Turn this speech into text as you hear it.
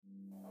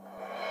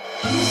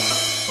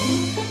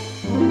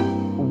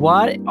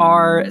what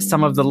are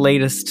some of the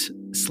latest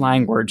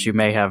slang words you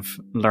may have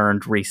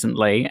learned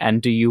recently,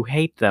 and do you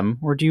hate them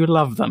or do you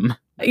love them?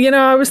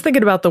 I was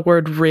thinking about the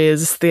word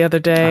Riz the other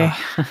day.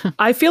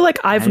 I feel like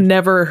I've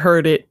never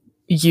heard it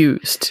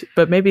used,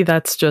 but maybe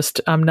that's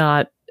just I'm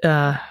not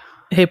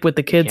hip with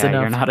the kids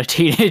enough. You're not a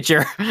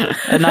teenager,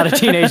 not a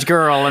teenage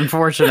girl,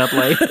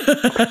 unfortunately.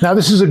 Now,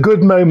 this is a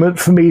good moment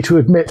for me to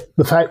admit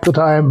the fact that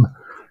I am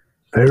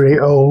very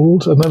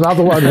old, and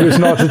another one who is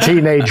not a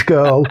teenage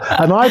girl.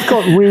 And I've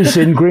got Riz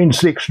in Green's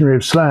Dictionary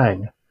of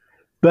Slang.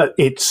 But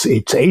it's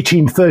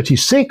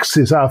 1836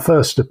 is our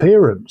first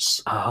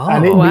appearance. Oh,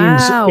 and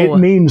it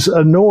means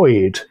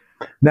annoyed.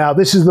 Now,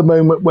 this is the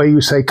moment where you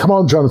say, come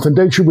on, Jonathan,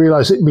 don't you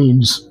realize it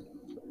means...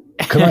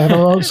 Can I have an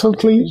answer,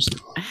 please?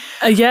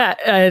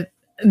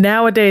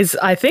 Nowadays,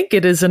 I think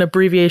it is an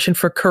abbreviation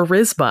for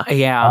charisma.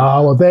 Yeah.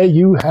 Well, there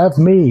you have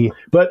me.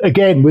 But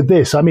again, with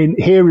this, I mean,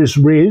 here is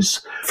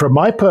Riz. For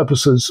my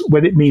purposes,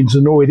 when it means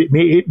annoyed,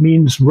 it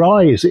means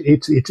rise.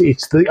 It's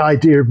the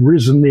idea of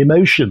risen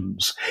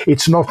emotions.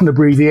 It's not an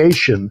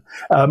abbreviation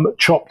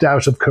chopped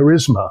out of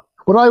charisma.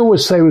 What I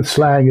always say with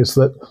slang is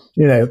that,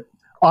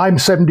 I'm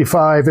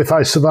 75. If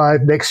I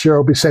survive, next year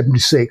I'll be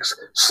 76.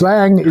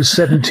 Slang is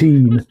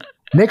 17.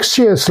 Next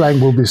year, slang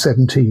will be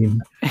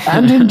 17,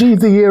 and indeed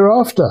the year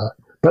after.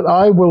 But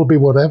I will be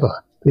whatever.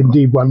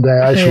 Indeed, one day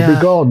I shall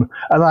be gone.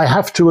 And I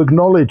have to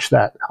acknowledge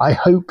that. I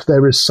hope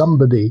there is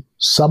somebody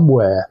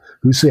somewhere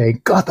who's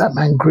saying, God, that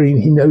man Green,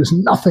 he knows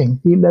nothing.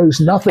 He knows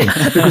nothing.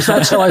 Because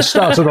that's how I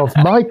started off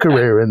my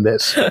career in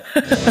this.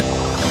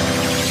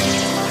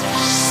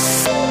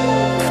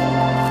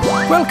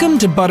 Welcome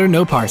to Butter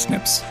No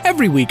Parsnips.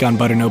 Every week on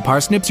Butter No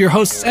Parsnips, your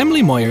hosts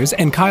Emily Moyers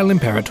and Kyle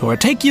Imperator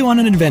take you on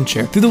an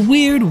adventure through the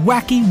weird,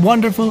 wacky,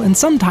 wonderful, and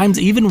sometimes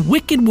even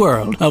wicked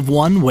world of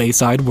one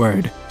wayside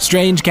word.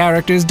 Strange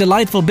characters,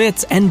 delightful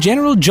bits, and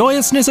general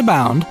joyousness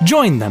abound.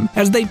 Join them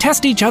as they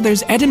test each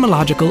other's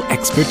etymological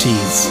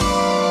expertise.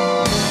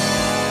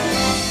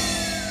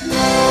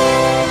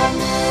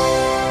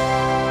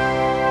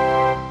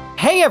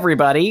 Hey,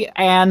 everybody,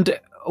 and...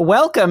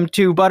 welcome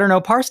to Butter No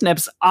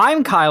Parsnips.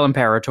 I'm Kyle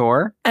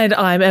Imperator. And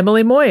I'm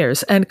Emily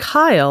Moyers. And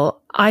Kyle,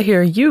 I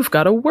hear you've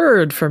got a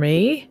word for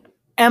me.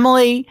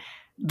 Emily,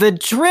 the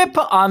drip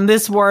on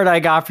this word I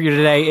got for you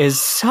today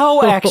is so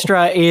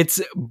extra, it's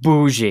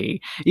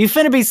bougie. You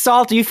finna be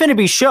salty, you finna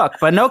be shook,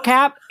 but no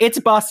cap, it's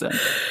bussin'.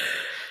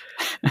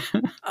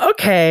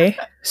 Okay,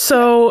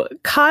 so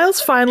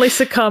Kyle's finally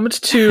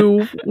succumbed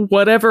to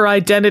whatever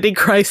identity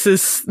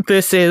crisis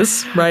this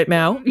is right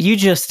now. You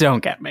just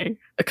don't get me.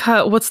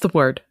 Kyle, what's the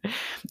word?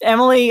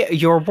 Emily,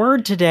 your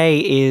word today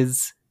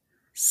is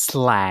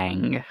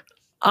slang.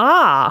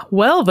 Ah,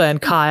 well then,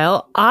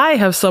 Kyle, I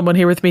have someone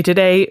here with me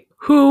today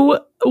who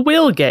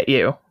will get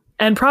you.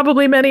 And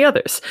probably many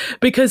others,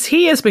 because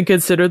he has been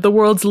considered the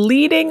world's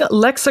leading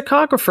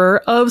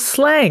lexicographer of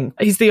slang.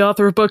 He's the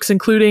author of books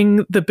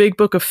including The Big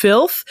Book of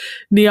Filth,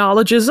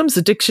 Neologisms,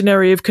 a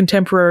dictionary of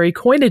contemporary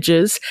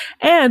coinages,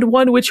 and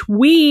one which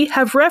we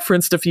have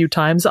referenced a few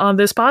times on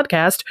this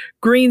podcast,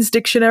 Green's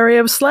Dictionary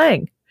of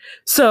Slang.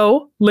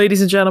 So,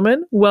 ladies and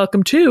gentlemen,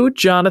 welcome to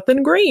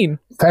Jonathon Green.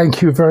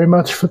 Thank you very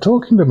much for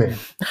talking to me.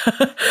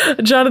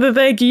 Jonathan,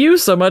 thank you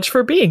so much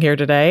for being here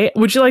today.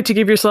 Would you like to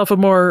give yourself a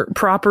more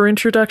proper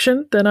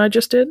introduction than I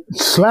just did?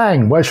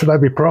 Slang, why should I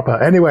be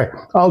proper? Anyway,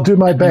 I'll do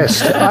my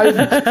best.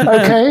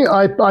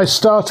 I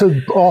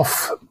started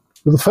off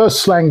with the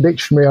first slang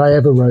dictionary I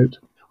ever wrote.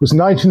 It was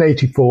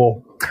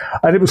 1984,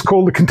 and it was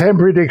called the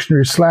Contemporary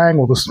Dictionary of Slang,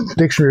 or the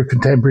Dictionary of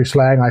Contemporary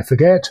Slang, I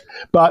forget.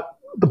 But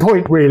the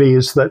point really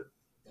is that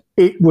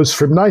it was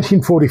from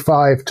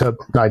 1945 to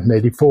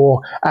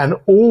 1984, and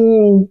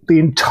the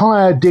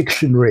entire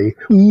dictionary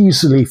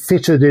easily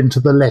fitted into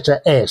the letter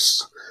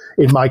S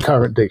in my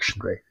current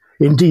dictionary.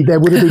 Indeed, there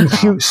would have been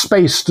huge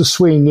space to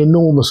swing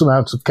enormous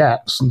amounts of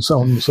caps and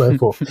so on and so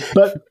forth.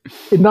 But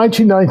in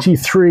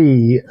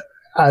 1993,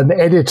 an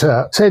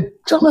editor said,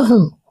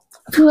 Jonathan,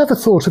 have you ever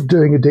thought of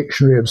doing a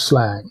dictionary of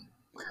slang?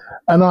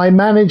 And I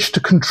managed to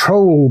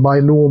control my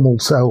normal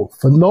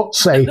self and not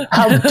say,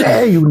 how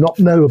dare you not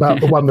know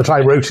about the one that I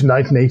wrote in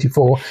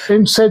 1984,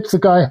 and said to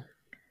the guy,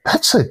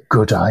 that's a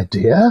good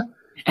idea.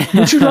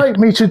 Would you like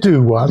me to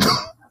do one?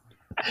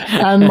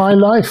 And my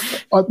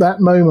life at that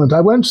moment,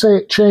 I won't say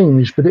it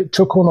changed, but it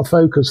took on a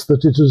focus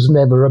that it has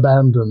never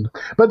abandoned.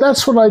 But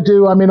that's what I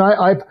do. I mean,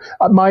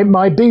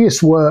 my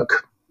biggest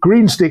work,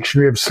 Green's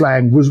Dictionary of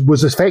Slang,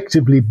 was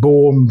effectively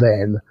born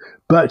then,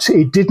 but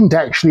it didn't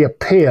actually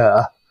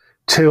appear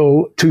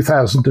till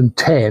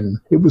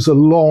 2010. It was a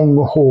long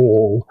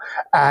haul.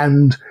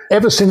 And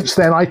ever since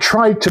then, I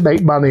tried to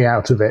make money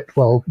out of it.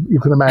 Well, you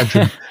can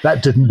imagine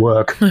that didn't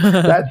work.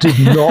 That did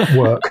not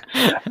work.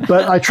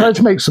 But I tried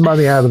to make some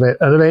money out of it.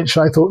 And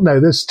eventually I thought, no,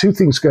 there's two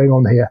things going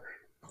on here.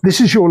 This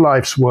is your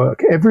life's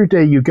work. Every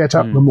day you get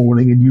up in the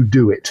morning and you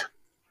do it.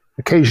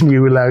 Occasionally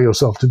you allow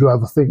yourself to do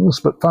other things,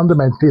 but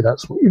fundamentally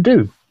that's what you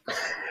do.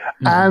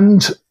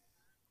 And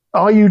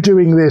are you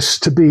doing this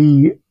to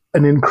be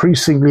an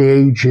increasingly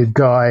aged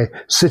guy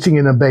sitting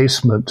in a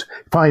basement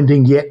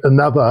finding yet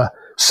another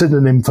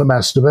synonym for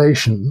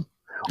masturbation?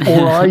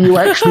 Or are you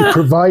actually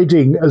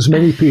providing as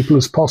many people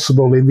as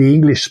possible in the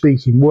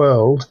English-speaking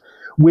world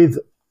with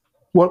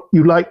what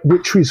you like,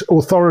 which is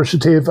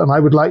authoritative and I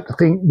would like to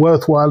think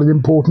worthwhile and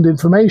important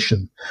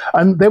information?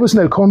 And there was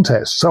no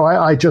contest. So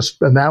I just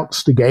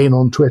announced again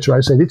on Twitter, I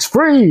said, it's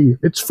free.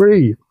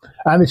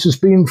 And it has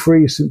been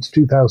free since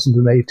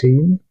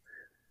 2018,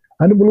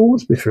 and it will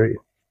always be free.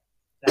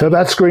 So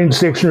that's Green's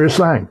Dictionary of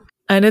Slang.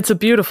 And it's a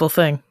beautiful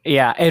thing.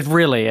 Yeah, it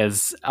really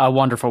is a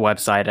wonderful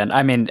website. And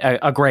I mean,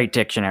 a great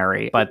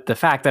dictionary. But the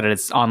fact that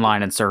it's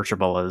online and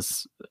searchable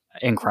is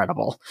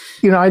incredible.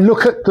 You know, I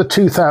look at the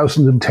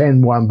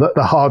 2010 one,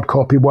 the hard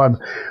copy one,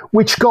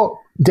 which got,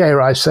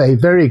 dare I say,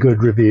 very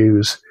good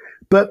reviews.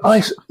 But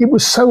it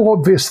was so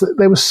obvious that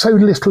there was so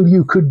little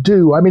you could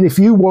do. I mean, if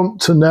you want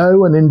to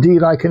know, and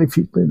indeed I can,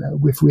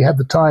 if we have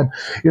the time,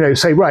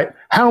 say, right,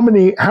 how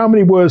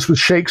many words was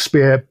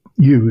Shakespeare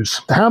use?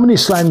 How many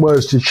slang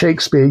words did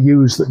Shakespeare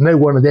use that no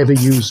one had ever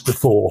used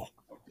before?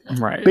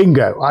 Right.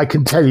 Bingo, I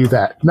can tell you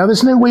that. Now,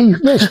 there's no way,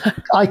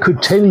 I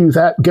could tell you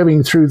that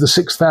going through the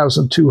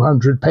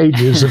 6,200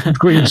 pages of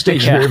Green's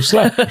Dictionary of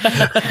Slang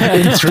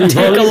in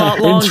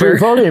three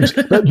volumes.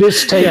 But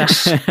this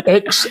takes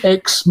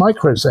XX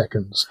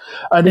microseconds.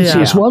 And it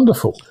is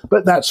wonderful.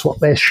 But that's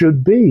what there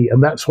should be,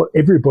 and that's what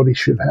everybody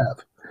should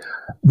have.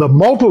 The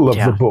model of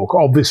the book,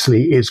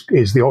 obviously,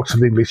 is the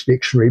Oxford English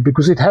Dictionary,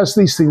 because it has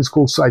these things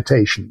called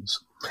citations.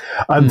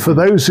 And for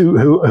those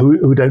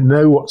who don't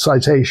know what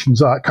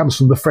citations are, it comes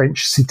from the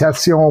French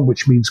citation,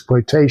 which means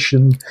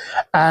quotation,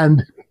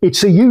 and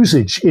it's a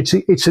usage. It's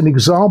an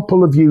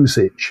example of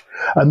usage.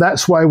 And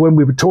that's why when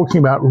we were talking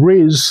about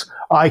Riz,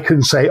 I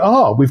can say,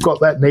 we've got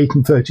that in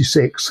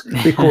 1836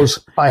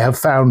 because I have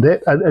found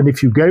it. And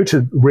if you go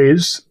to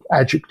Riz,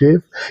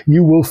 adjective,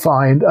 you will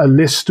find a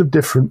list of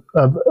different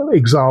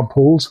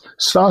examples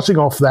starting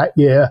off that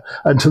year.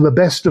 And to the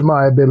best of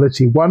my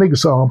ability, one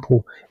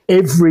example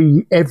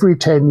every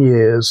 10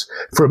 years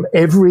from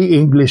every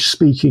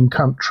English-speaking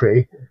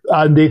country.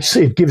 And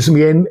it gives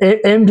me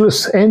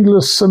endless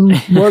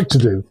work to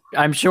do.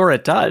 I'm sure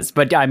it does.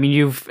 But I mean,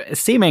 you've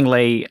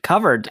seemingly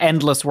covered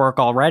endless work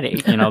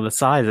already. The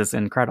size is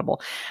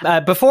incredible.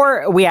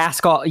 Before we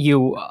ask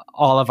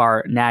all of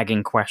our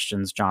nagging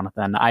questions,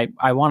 Jonathan,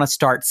 I want to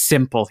start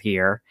simple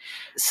here.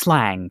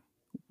 Slang.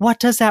 What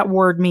does that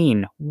word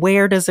mean?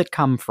 Where does it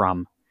come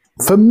from?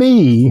 For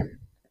me,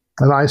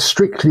 and I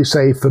strictly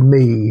say for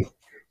me,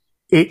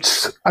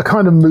 it's a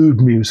kind of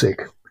mood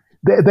music.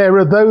 There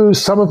are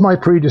some of my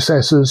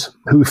predecessors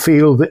who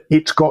feel that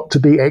it's got to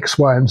be X,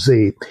 Y, and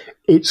Z.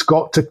 It's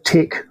got to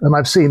tick, and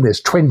I've seen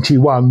this,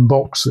 21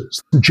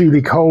 boxes.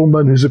 Julie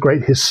Coleman, who's a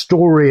great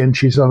historian,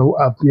 she's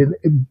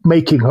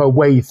making her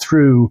way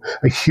through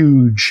a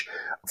huge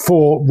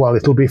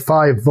it'll be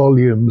 5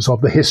 volumes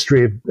of the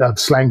history of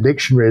slang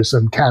dictionaries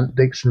and cant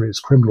dictionaries,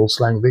 criminal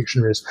slang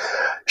dictionaries.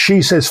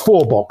 She says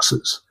 4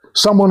 boxes.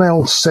 Someone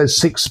else says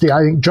 60.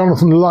 I think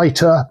Jonathon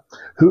Leiter,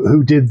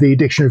 who did the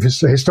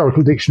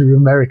Historical Dictionary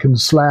of American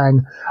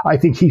Slang, I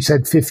think he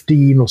said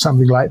 15 or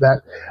something like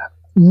that.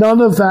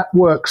 None of that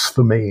works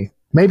for me.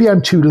 Maybe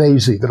I'm too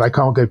lazy that I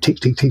can't go tick,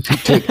 tick, tick, tick,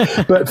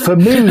 tick. But for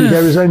me,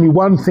 there is only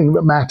one thing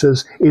that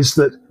matters, is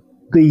that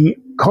the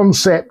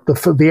concept,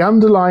 the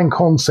underlying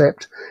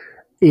concept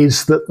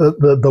is that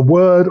the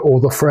word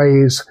or the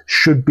phrase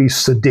should be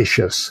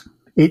seditious.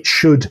 It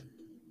should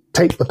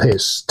take the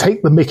piss,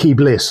 take the Mickey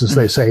Bliss, as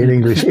they say in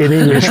English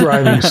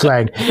rhyming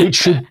slang. It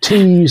should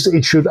tease,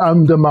 it should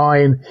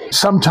undermine.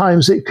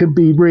 Sometimes it can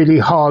be really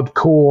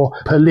hardcore,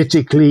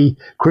 politically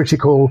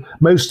critical.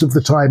 Most of the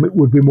time it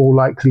would be more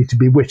likely to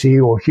be witty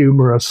or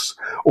humorous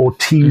or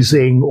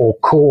teasing or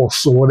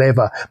coarse or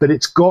whatever. But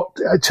it's got,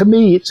 to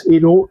me,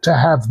 it ought to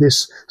have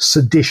this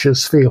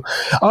seditious feel.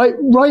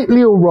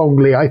 Rightly or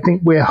wrongly, I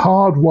think we're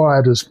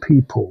hardwired as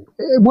people.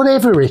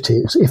 Whatever it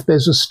is, if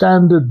there's a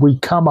standard, we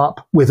come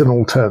up with an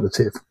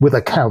alternative, with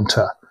a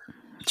counter.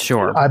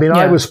 Sure. I mean,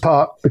 I was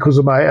part, because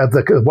of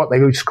what they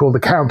used to call the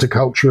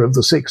counterculture of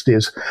the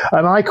 60s,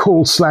 and I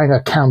call slang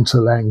a counter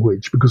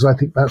language because I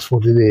think that's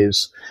what it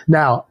is.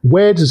 Now,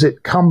 where does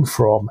it come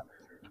from?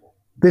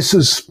 This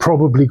has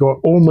probably got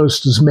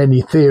almost as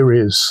many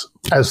theories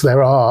as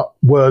there are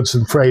words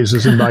and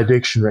phrases in my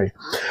dictionary.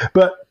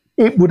 But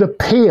it would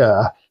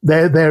appear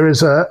there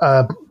is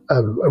a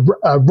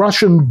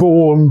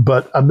Russian-born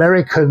but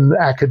American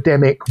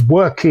academic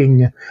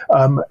working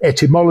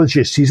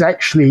etymologist. He's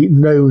actually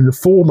known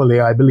formally,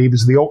 I believe,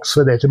 as the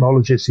Oxford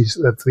etymologist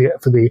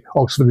for the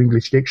Oxford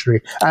English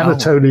Dictionary,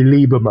 Anatoly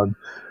Lieberman,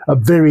 a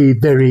very,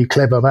 very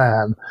clever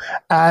man.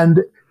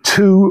 And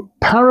to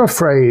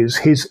paraphrase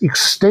his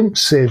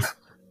extensive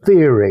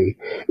theory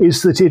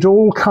is that it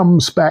all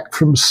comes back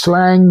from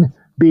slang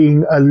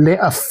being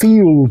a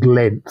field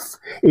length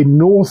in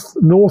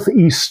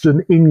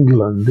northeastern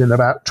England in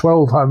about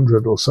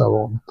 1200 or so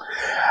on.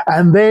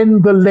 And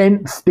then the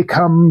length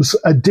becomes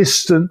a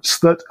distance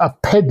that a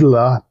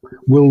peddler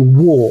will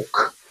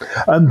walk.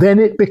 And then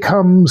it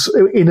becomes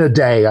in a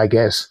day, I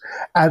guess.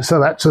 And so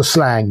that's a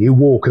slang. You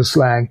walk a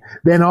slang.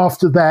 Then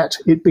after that,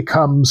 it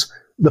becomes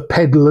the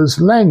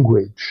peddler's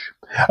language.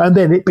 And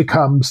then it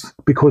becomes,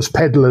 because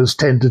peddlers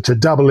tended to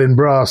double in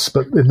brass,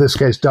 but in this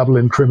case double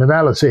in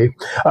criminality,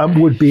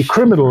 would be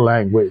criminal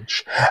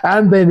language.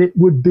 And then it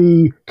would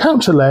be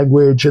counter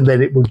language, and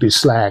then it would be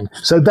slang.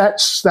 So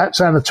that's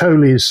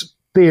Anatoly's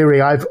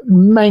theory. I've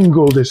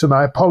mangled it, and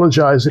I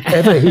apologize if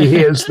ever he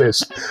hears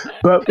this.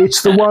 But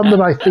it's the one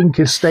that I think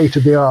is state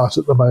of the art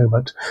at the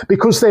moment.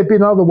 Because there have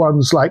been other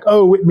ones like,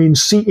 it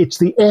means it's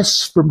the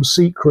S from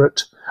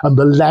secret and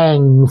the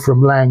lang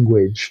from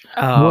language.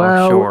 Oh,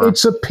 well, sure.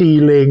 It's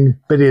appealing,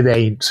 but it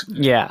ain't.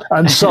 Yeah.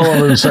 And so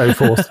on and so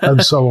forth,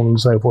 and so on and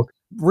so forth.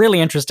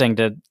 Really interesting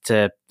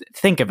to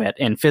think of it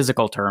in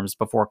physical terms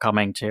before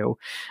coming to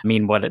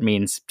mean what it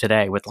means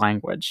today with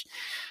language.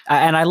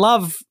 And I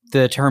love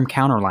the term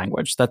counter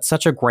language. That's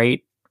such a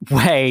great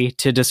way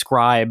to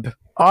describe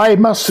I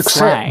must accept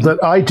slang.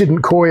 that I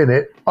didn't coin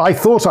it. I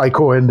thought I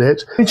coined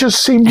it. It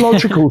just seemed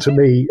logical to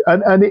me,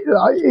 and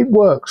it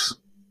works.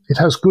 It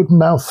has good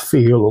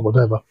mouthfeel or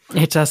whatever.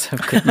 It does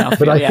have good mouthfeel,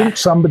 But I think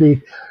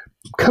somebody,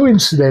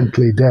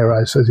 coincidentally, dare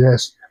I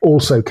suggest,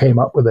 also came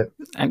up with it.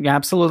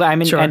 Absolutely. I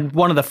mean, Sure. And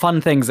one of the fun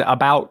things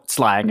about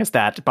slang is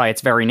that by its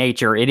very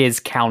nature, it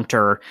is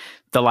counter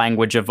the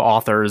language of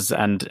authors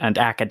and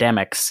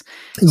academics.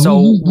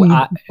 So,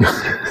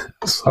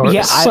 Sorry.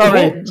 yeah,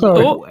 Sorry.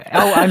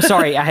 I'm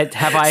sorry.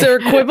 Have I? Is there a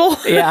quibble?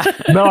 Yeah.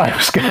 No,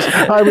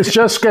 I was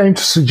just going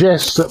to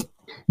suggest that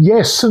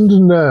yes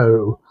and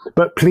no,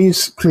 but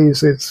please,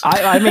 it's...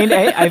 I mean,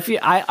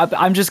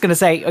 I'm just going to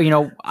say,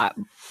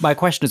 my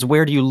question is,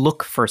 where do you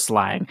look for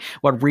slang?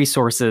 What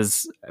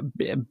resources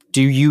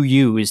do you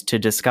use to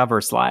discover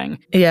slang?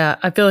 Yeah,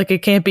 I feel like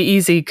it can't be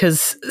easy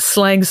because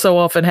slang so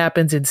often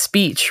happens in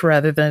speech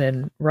rather than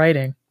in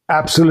writing.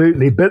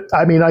 Absolutely. But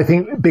I mean, I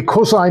think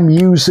because I'm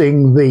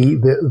using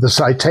the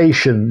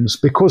citations,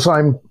 because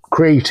I'm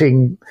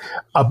creating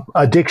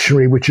a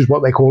dictionary, which is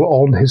what they call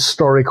on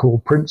historical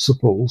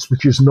principles,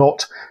 which is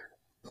not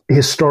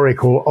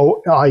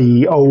historical,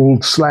 i.e.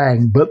 old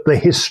slang, but the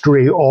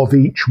history of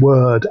each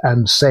word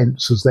and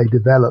sense as they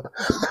develop.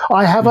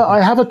 I have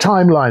a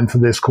timeline for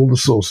this called the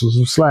sources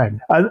of slang,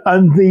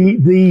 and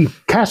the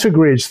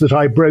categories that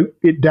I broke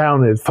it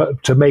down in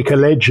to make a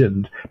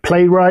legend: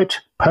 playwright,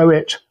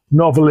 poet,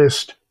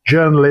 novelist,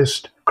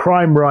 journalist,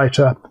 crime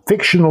writer,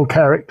 fictional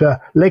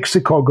character,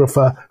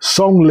 lexicographer,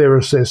 song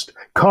lyricist,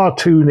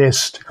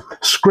 cartoonist,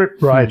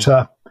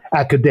 scriptwriter,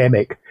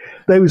 academic.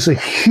 Those are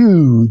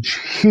huge,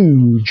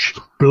 huge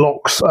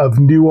blocks of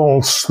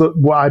nuance that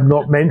I'm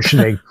not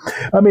mentioning.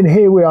 I mean,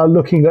 here we are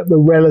looking at the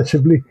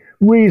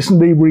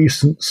reasonably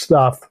recent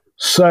stuff.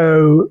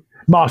 So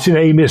Martin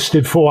Amis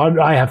did 400.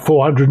 I have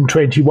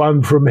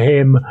 421 from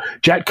him.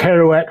 Jack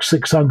Kerouac,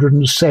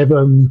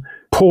 607.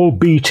 Paul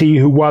Beatty,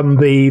 who won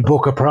the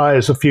Booker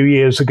Prize a few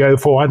years ago,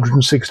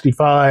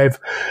 465.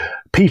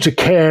 Peter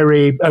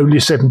Carey, only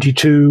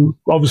 72,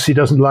 obviously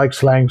doesn't like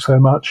slang so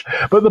much.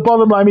 But the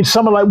bottom line, I mean,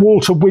 someone like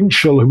Walter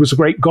Winchell, who was a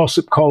great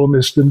gossip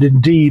columnist and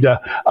indeed a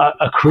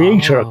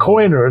creator, a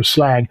coiner of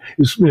slang,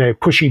 is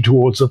pushing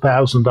towards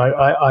 1,000,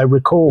 I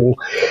recall.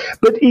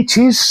 But it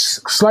is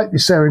slightly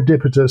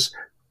serendipitous.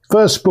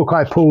 First book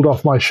I pulled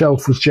off my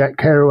shelf was Jack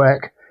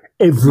Kerouac.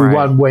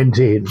 Everyone went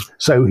in,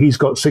 so he's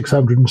got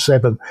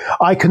 607.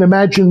 I can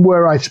imagine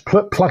were I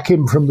to pluck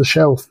him from the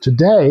shelf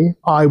today,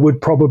 I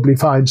would probably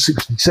find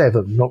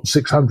 67, not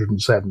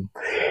 607.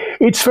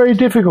 It's very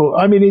difficult.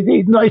 I mean,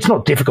 it's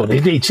not difficult.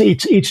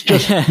 It's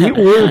just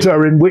the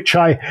order in which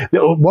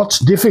what's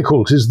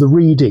difficult is the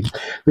reading.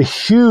 The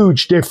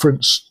huge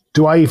difference,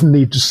 do I even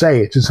need to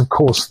say it, is, of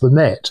course, the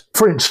net.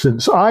 For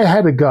instance, I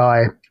had a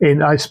guy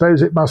I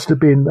suppose it must have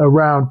been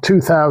around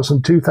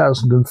 2000,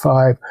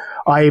 2005.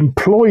 I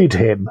employed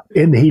him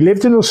he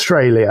lived in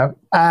Australia,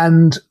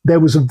 and there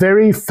was a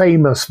very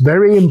famous,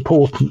 very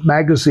important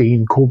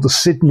magazine called the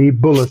Sydney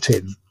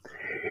Bulletin.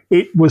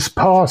 It was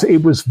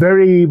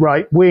very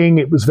right wing,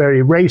 it was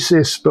very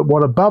racist, but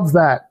what above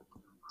that,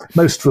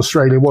 most of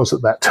Australia was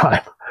at that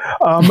time.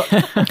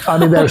 I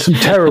mean, there are some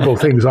terrible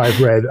things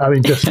I've read. I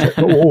mean, just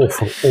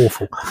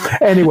awful.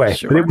 Anyway,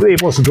 sure. But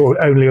it wasn't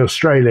only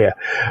Australia.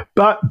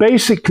 But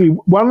basically,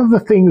 one of the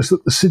things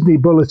that the Sydney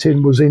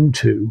Bulletin was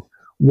into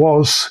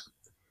was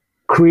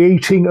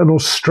creating an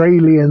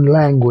Australian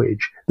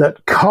language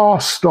that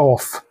cast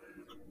off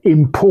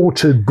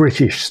imported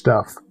British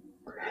stuff.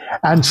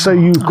 And so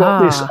you've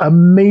got this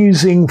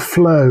amazing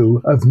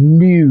flow of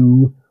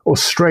new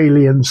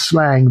Australian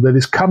slang that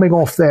is coming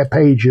off their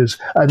pages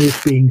and is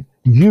being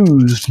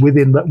used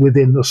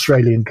within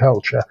Australian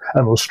culture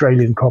and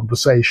Australian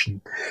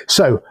conversation.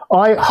 So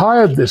I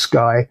hired this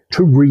guy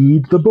to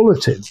read the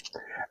bulletin,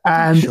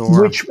 and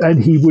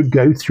he would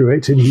go through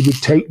it, and he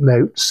would take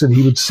notes, and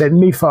he would send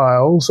me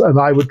files, and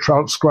I would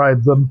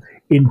transcribe them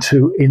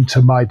into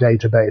my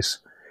database.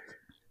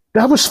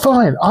 That was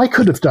fine. I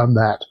could have done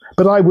that.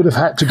 But I would have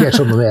had to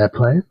get on an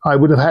airplane. I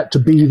would have had to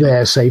be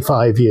there, say,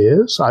 5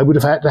 years. I would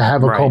have had to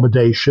have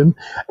accommodation,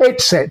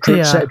 etc.,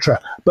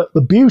 etc. But the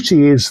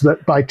beauty is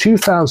that by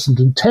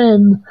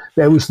 2010,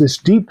 there was this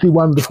deeply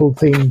wonderful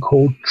thing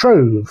called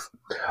Trove.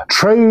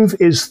 Trove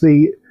is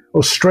the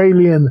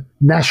Australian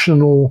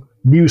national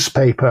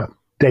newspaper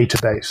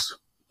database.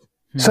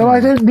 So I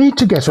don't need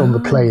to get on the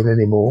plane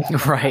anymore.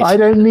 Right. I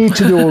don't need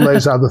to do all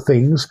those other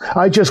things.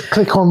 I just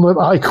click on the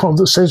icon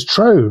that says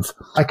Trove.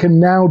 I can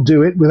now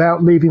do it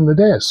without leaving the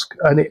desk,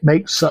 and it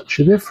makes such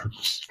a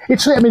difference.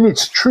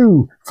 It's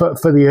true for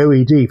the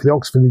OED, for the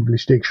Oxford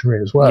English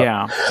Dictionary as well.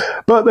 Yeah.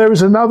 But there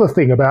is another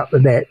thing about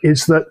the net,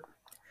 is that,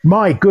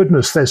 my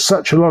goodness, there's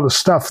such a lot of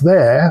stuff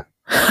there.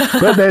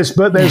 But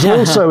there's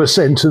also a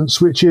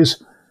sentence which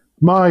is,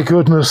 my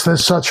goodness,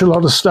 there's such a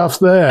lot of stuff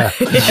there.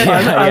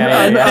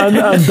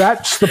 And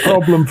that's the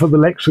problem for the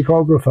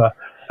lexicographer.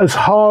 As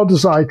hard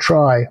as I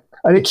try,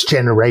 and it's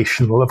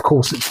generational, of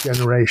course it's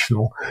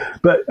generational,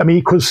 but I mean,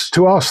 because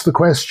to ask the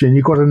question,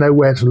 you've got to know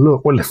where to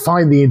look. Well, to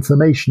find the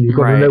information, you've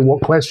got to know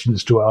what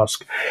questions to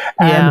ask.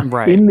 And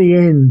in the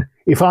end,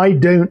 if I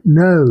don't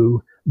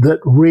know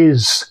that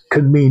Riz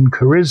can mean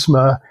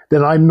charisma,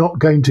 then I'm not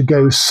going to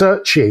go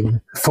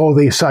searching for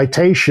the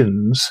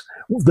citations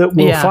that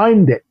will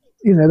find it.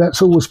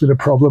 That's always been a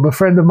problem. A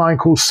friend of mine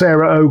called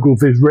Sarah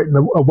Ogilvie has written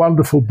a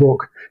wonderful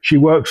book. She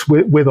works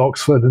with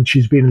Oxford, and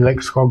she's been a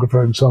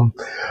lexicographer and so on.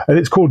 And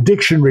it's called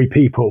Dictionary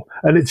People.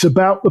 And it's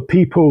about the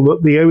people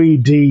that the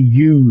OED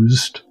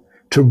used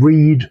to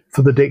read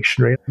for the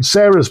dictionary. And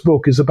Sarah's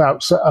book is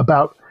about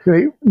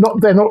they're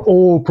not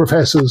all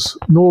professors,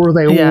 nor are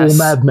they all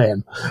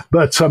madmen,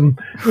 but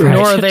nor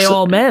are they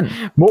all men.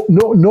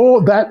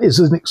 Nor that is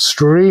an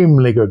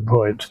extremely good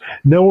point.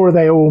 Nor are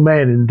they all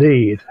men,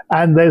 indeed.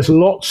 And there's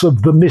lots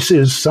of the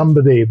Mrs.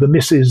 somebody, the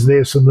Mrs.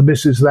 this and the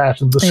Mrs. that,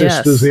 and the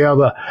sisters the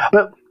other.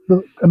 But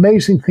the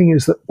amazing thing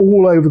is that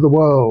all over the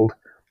world,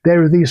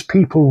 there are these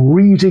people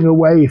reading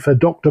away for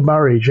Dr.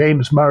 Murray,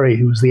 James Murray,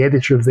 who's the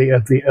editor of the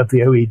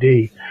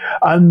OED,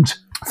 and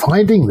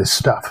finding this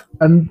stuff.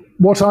 And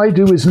what I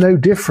do is no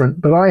different,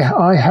 but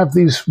I have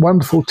these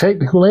wonderful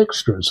technical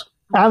extras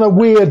and a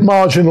weird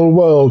marginal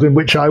world in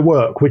which I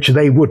work, which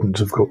they wouldn't,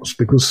 of course,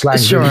 because slang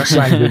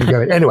didn't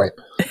go in. Anyway.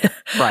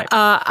 Right.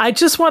 I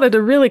just wanted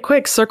to really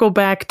quick circle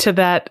back to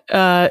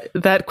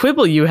that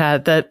quibble you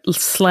had, that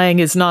slang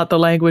is not the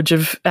language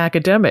of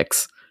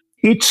academics.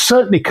 It's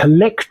certainly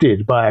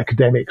collected by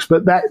academics,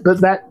 but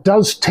that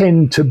does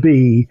tend to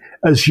be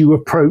as you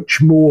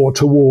approach more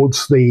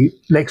towards the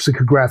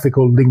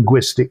lexicographical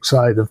linguistic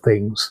side of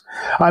things.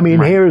 I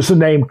mean, here is the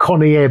name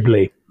Connie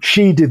Ebley.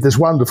 She did this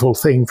wonderful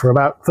thing for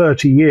about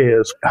 30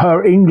 years.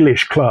 Her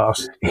English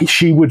class,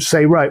 she would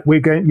say, right, you're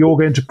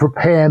going to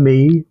prepare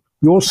me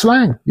your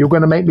slang. You're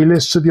going to make me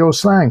lists of your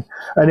slang.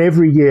 And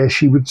every year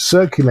she would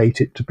circulate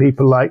it to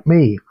people like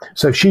me.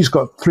 So she's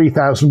got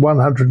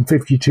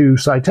 3,152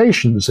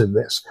 citations in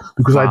this,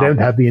 because I don't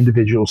have the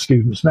individual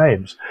students'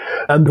 names.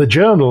 And the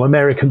journal,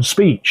 American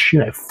Speech,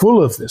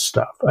 full of this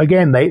stuff.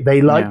 Again,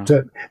 they liked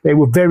it. They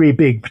were very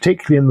big,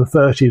 particularly in the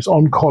 30s,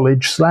 on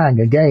college slang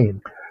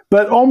again.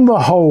 But on the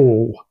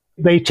whole,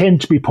 they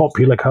tend to be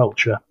popular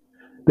culture.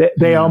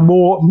 They are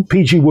more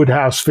P.G.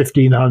 Wodehouse,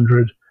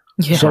 1500,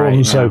 so on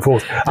and so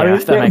forth.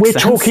 We're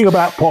talking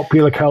about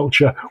popular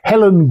culture.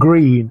 Helen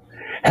Green.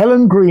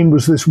 Helen Green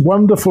was this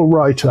wonderful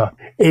writer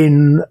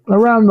in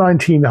around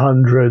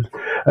 1900,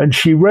 and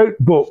she wrote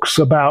books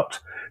about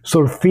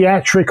sort of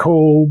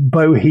theatrical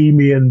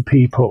bohemian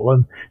people.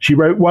 And she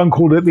wrote one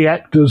called The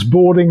Actors'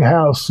 Boarding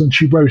House, and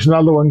she wrote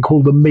another one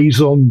called The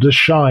Maison de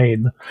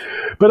Chine.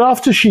 But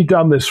after she'd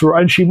done this,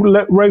 and she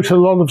wrote a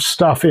lot of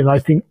stuff in, I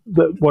think,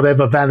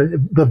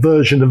 the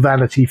version of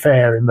Vanity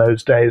Fair in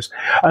those days,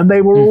 and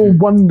they were all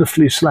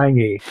wonderfully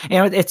slangy.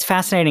 It's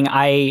fascinating.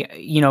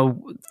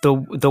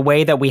 The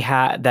way that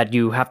that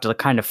you have to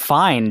kind of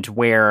find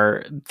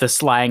where the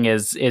slang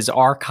is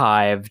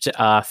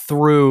archived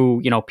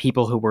through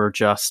people who were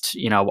just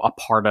a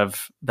part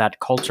of that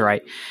culture.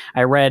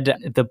 I read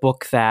the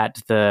book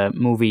that the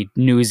movie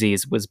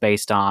Newsies was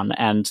based on,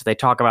 and they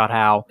talk about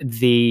how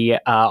the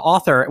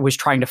author was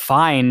trying to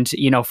find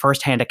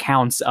firsthand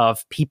accounts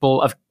of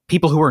people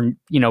who were,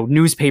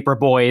 newspaper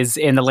boys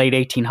in the late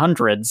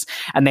 1800s,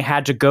 and they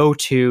had to go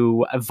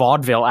to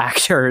vaudeville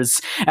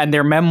actors and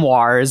their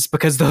memoirs,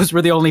 because those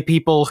were the only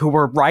people who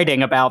were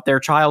writing about their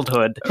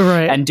childhood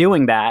and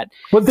doing that.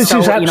 Well, this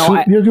is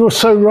absolutely, you're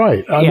so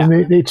right. I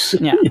mean, it's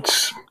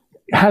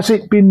has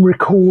it been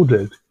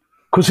recorded?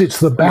 Because it's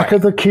the back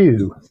of the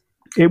queue.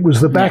 It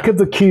was the back of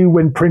the queue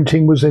when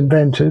printing was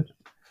invented,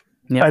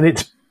 and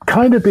it's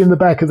kind of been the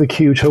back of the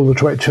queue till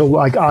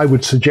like I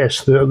would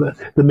suggest the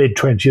mid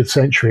 20th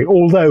century.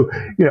 Although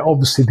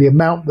obviously the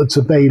amount that's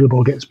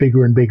available gets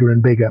bigger and bigger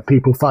and bigger.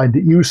 People find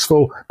it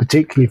useful,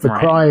 particularly for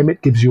crime.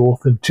 It gives you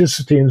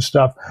authenticity and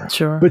stuff.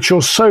 Sure. But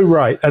you're so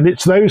right, and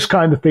it's those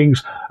kind of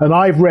things. And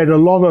I've read a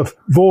lot of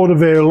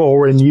vaudeville,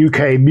 or in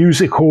UK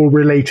music hall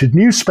related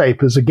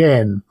newspapers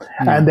again,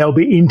 and there'll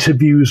be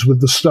interviews with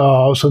the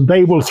stars, and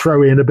they will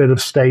throw in a bit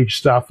of stage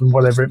stuff and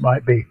whatever it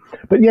might be.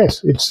 But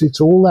yes,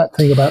 it's all that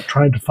thing about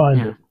trying to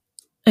find it.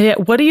 Yeah.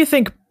 What do you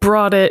think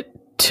brought it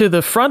to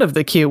the front of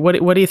the queue?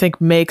 What do you think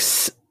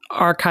makes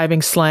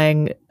archiving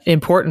slang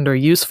important or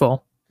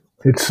useful?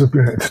 It's a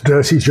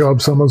dirty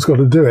job. Someone's got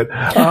to do it.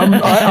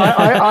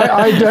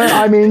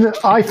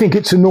 I think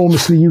it's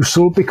enormously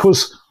useful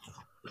because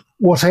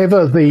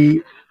whatever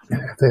the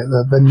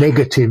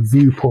negative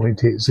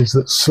viewpoint is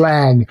that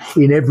slang,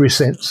 in every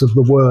sense of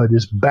the word,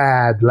 is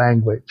bad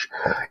language.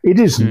 It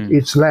isn't.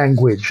 It's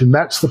language, and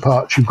that's the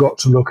part you've got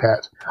to look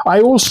at. I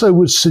also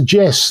would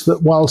suggest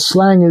that while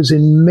slang is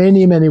in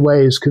many, many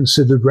ways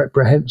considered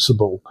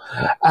reprehensible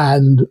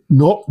and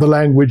not the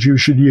language you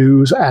should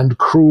use and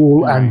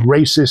cruel and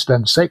racist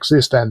and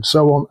sexist and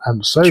so on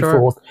and so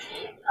forth,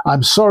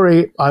 I'm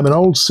sorry, I'm an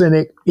old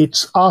cynic.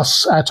 It's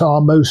us at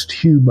our most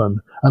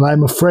human. And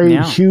I'm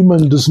afraid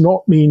human does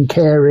not mean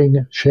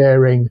caring,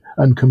 sharing,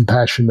 and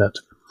compassionate.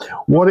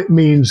 What it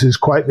means is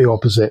quite the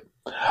opposite.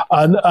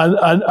 And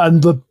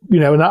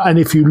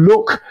if you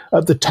look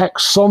at the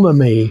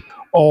taxonomy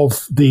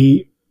of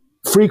the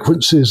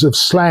frequencies of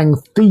slang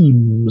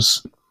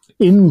themes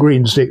in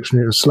Green's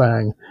Dictionary of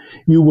Slang,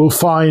 you will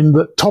find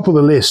that top of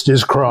the list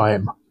is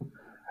crime,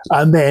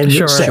 and then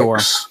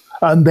sex,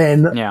 and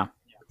then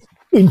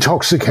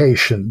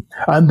intoxication,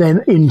 and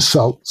then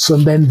insults,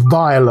 and then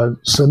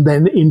violence, and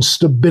then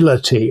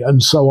instability,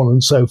 and so on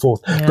and so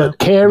forth. But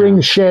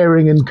caring,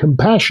 sharing, and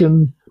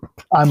compassion,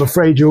 I'm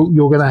afraid you're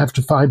going to have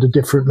to find a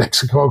different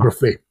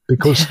lexicography,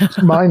 because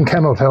mine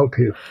cannot help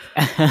you.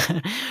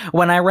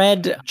 When I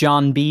read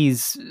John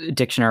B's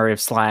Dictionary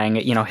of Slang,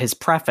 his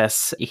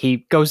preface,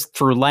 he goes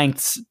through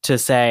lengths to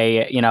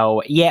say,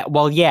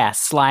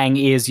 slang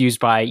is used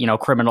by,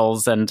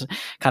 criminals and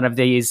kind of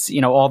these,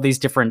 all these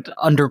different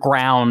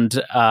underground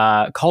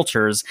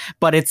cultures,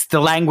 but it's the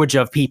language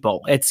of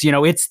people. It's,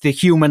 it's the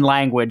human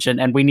language,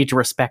 and we need to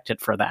respect it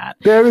for that.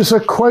 There is a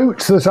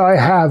quote that I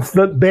have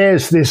that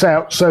bears this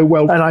out so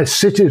well, and I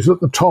sit it at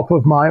the top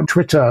of my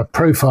Twitter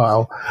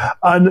profile.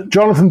 And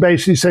Jonathon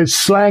basically says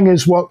slang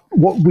is what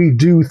we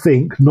do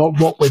think, not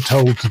what we're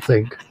told to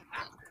think.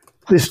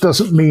 This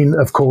doesn't mean,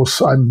 of course,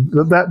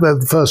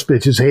 the first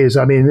bit is his.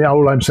 I mean,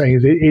 all I'm saying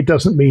is it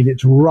doesn't mean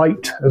it's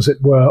right, as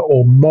it were,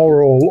 or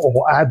moral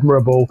or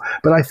admirable.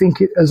 But I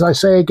think, as I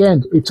say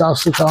again, it's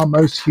us at our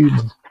most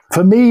human.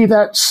 For me,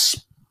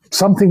 that's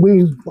something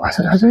I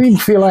don't even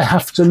feel I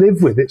have to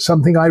live with. It's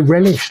something I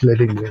relish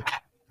living with.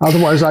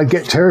 Otherwise, I'd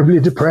get terribly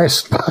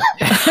depressed.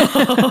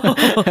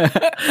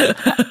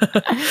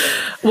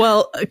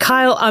 Well,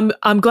 Kyle,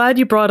 I'm glad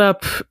you brought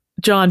up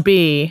John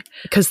B,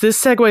 because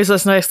this segues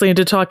us nicely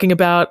into talking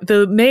about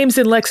the names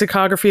in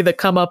lexicography that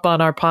come up on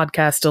our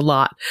podcast a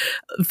lot.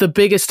 The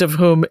biggest of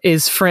whom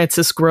is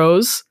Francis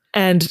Groves.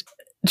 And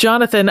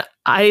Jonathon,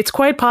 it's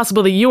quite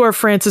possible that you are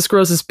Francis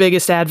Groves'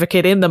 biggest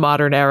advocate in the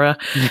modern era.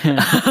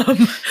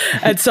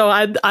 And so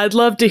I'd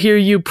love to hear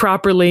you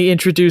properly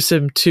introduce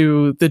him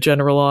to the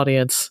general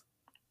audience.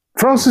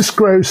 Francis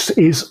Groves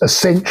is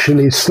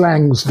essentially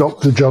slang's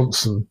Dr.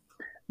 Johnson.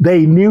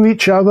 They knew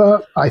each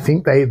other. I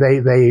think they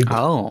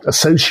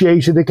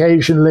associated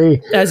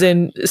occasionally. As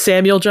in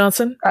Samuel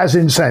Johnson? As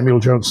in Samuel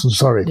Johnson,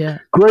 sorry. Yeah.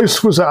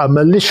 Groves was a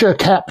militia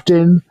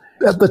captain.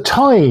 At the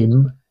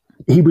time,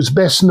 he was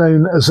best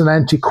known as an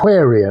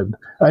antiquarian,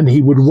 and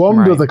he would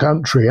wander the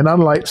country, and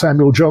unlike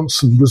Samuel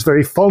Johnson, was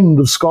very fond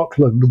of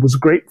Scotland, was a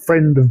great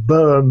friend of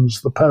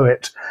Burns, the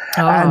poet,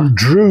 and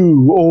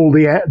drew all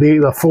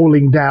the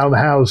falling down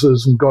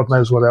houses and God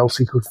knows what else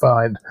he could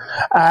find,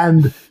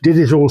 and did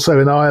it also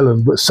in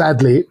Ireland, but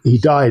sadly he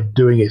died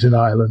doing it in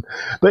Ireland.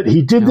 But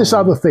he did this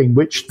other thing,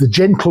 which the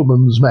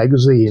Gentleman's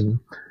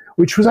Magazine,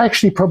 which was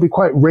actually probably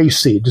quite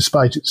racy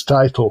despite its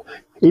title,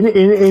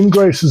 in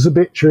Gross's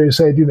obituary,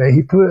 said,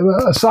 he put,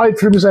 aside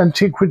from his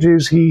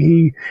antiquities,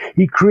 he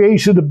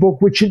created a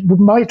book which it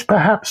might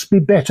perhaps be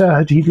better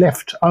had he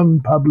left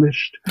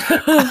unpublished,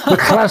 the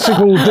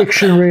Classical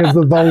Dictionary of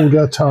the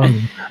Vulgar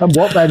Tongue. And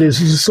what that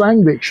is a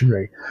slang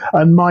dictionary.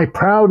 And my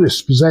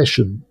proudest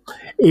possession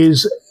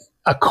is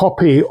a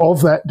copy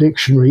of that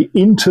dictionary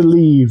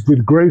interleaved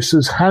with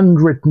Gross's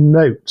handwritten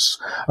notes.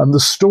 And the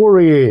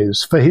story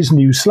is for his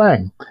new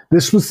slang.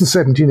 This was the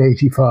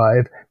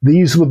 1785.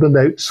 These were the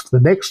notes for the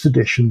next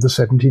edition, the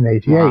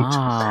 1788.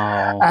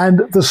 Wow. And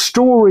the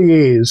story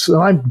is,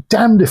 and I'm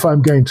damned if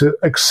I'm going to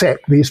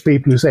accept these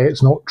people who say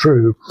it's not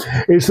true,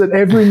 is that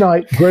every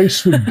night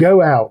Gross would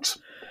go out,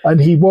 and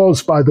he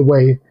was, by the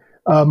way,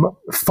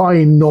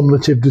 fine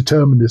nominative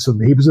determinism.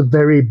 He was a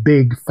very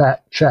big,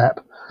 fat chap.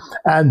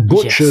 And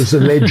butchers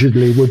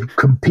allegedly would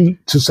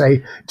compete to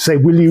say,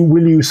 will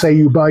you say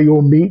you buy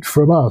your meat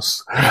from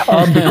us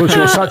because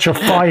you're such a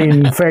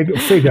fine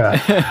figure?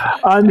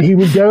 And he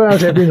would go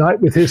out every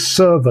night with his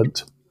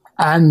servant.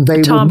 And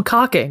they Tom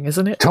Cocking,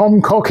 isn't it?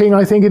 Tom Cocking,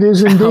 I think it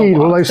is indeed.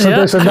 Although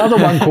there's another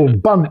one called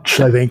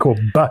Bunch, I think,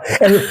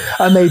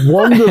 and they'd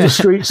wander the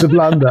streets of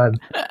London,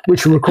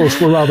 which of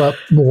course were rather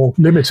more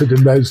limited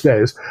in those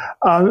days.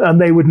 And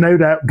they would no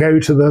doubt go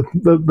to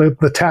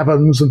the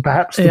taverns and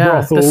perhaps the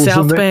brothels, the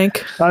South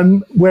Bank,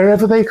 and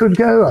wherever they could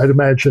go, I'd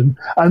imagine.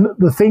 And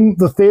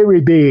the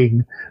theory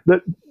being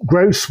that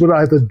Gross would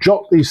either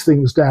jot these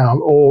things down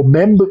or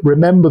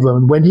remember them,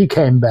 and when he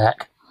came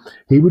back,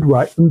 he would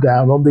write them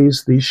down on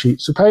these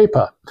sheets of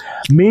paper.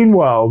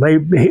 Meanwhile,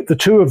 the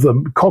two of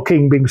them,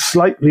 Cocking being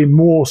slightly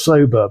more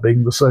sober,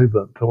 being the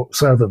servant,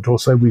 or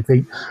so we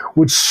think,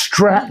 would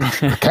strap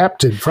the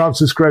captain,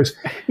 Francis Grose,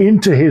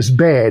 into his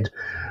bed.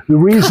 The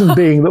reason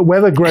being that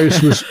whether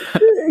Grose was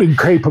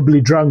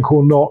incapably drunk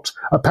or not,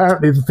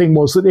 apparently the thing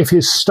was that if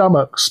his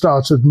stomach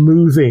started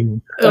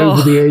moving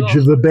over the edge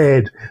of the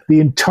bed, the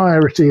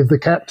entirety of the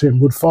captain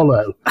would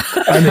follow,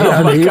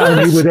 and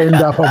he would end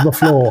up on the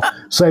floor.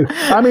 So,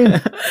 I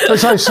mean,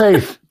 as I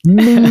say,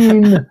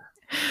 mean,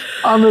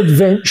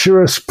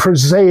 unadventurous,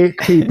 prosaic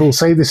people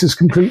say this is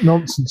complete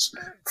nonsense.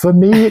 For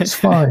me, it's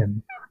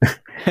fine.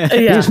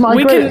 He's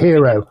my great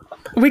hero.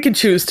 We can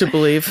choose to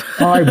believe.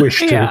 I wish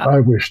to. Yeah. I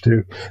wish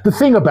to. The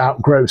thing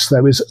about Grose,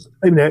 though, is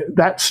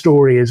that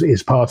story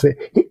is part of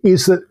it,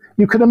 is that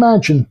you can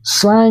imagine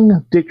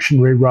slang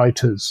dictionary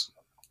writers,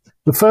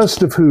 the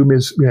first of whom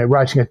is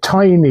writing a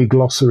tiny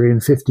glossary in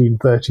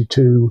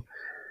 1532.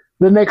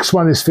 The next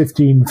one is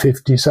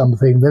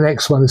 1550-something. The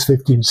next one is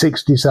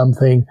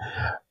 1560-something.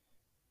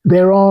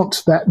 There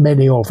aren't that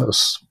many of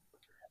us,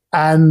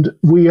 and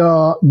we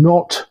are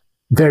not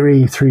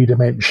very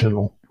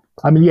three-dimensional.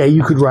 I mean, yeah,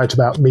 you could write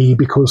about me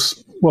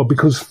because,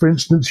 for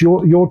instance,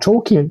 you're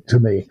talking to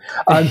me.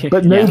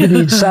 But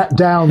nobody sat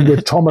down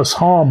with Thomas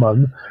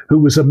Harmon, who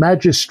was a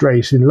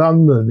magistrate in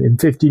London in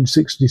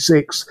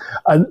 1566.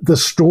 And the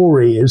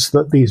story is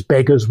that these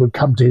beggars would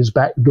come to his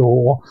back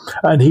door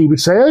and he would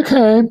say,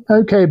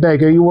 okay,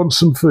 beggar, you want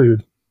some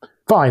food?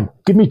 Fine,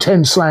 give me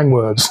 10 slang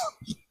words.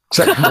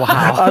 So,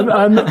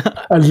 wow.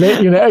 and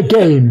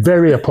again,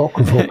 very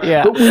apocryphal.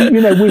 Yeah.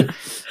 But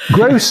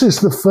Grose is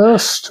the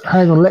first,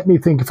 hang on, let me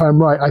think if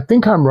I'm right. I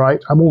think I'm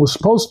right. I'm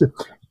almost positive.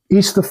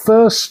 He's the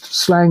first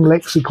slang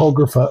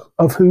lexicographer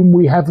of whom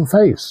we have a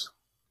face.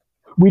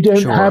 We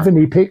don't have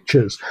any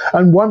pictures.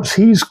 And once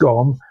he's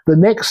gone,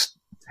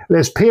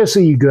 there's Pierce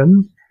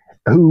Egan,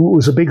 who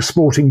was a big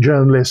sporting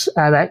journalist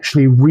and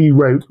actually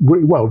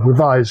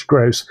revised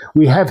Grose.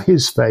 We have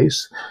his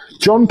face.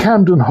 John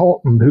Camden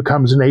Houghton, who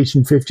comes in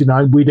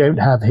 1859, we don't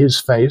have his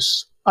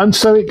face. And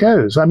so it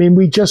goes. I mean,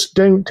 we just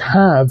don't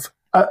have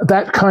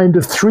that kind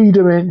of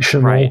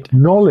three-dimensional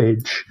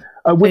knowledge,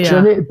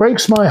 and it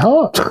breaks my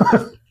heart.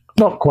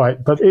 Not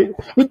quite, but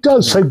it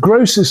does. So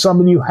Grose is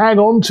someone you hang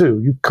on to,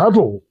 you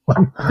cuddle.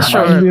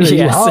 Sure,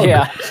 you hug,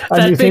 that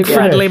big think,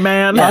 friendly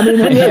man. I mean,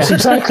 yes,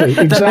 exactly.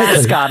 The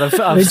mascot of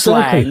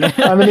slang.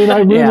 I mean, I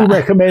really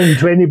recommend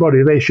to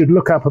anybody they should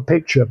look up a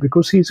picture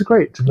because he's a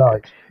great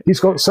delight.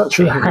 He's got such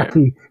a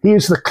happy. He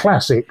is the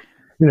classic,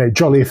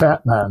 jolly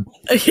fat man.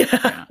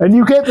 Yeah, and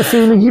you get the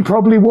feeling he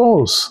probably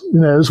was,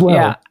 as well.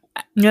 Yeah.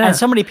 Yeah. And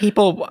so many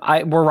people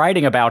were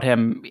writing about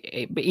him,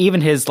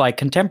 even his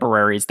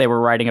contemporaries. They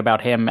were writing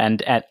about him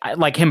and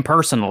him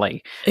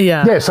personally.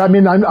 Yeah. Yes, I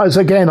mean,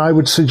 I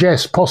would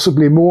suggest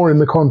possibly more in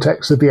the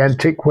context of the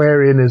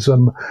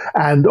antiquarianism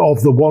and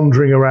of the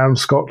wandering around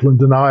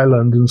Scotland and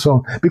Ireland and so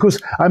on.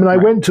 Because I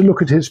went to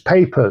look at his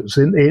papers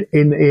in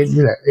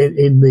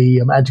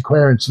the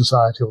Antiquarian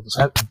Society or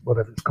the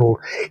whatever it's called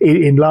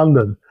in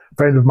London. A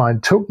friend of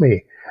mine took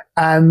me,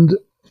 and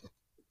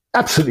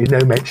absolutely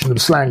no mention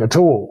of slang at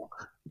all.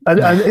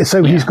 And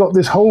so he's got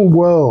this whole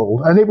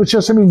world. And it was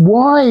just,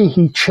 why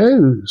he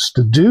chose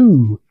to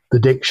do the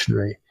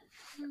dictionary,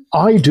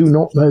 I do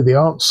not know the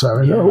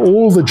answer. And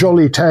all the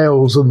jolly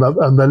tales and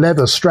the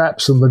leather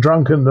straps and the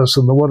drunkenness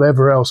and the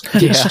whatever else,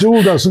 it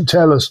still doesn't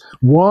tell us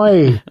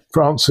why,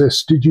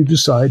 Francis, did you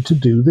decide to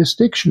do this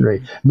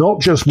dictionary?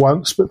 Not just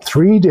once, but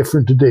 3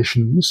 different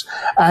editions.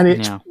 And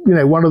it's,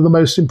 one of the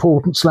most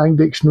important slang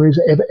dictionaries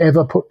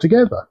ever put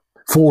together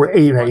for,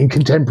 in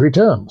contemporary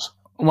terms.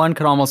 One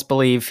could almost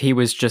believe he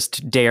was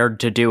just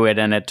dared to do it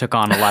and it took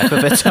on a life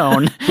of its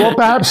own. Well,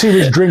 perhaps he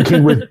was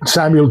drinking with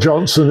Samuel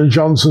Johnson and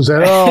Johnson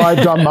said,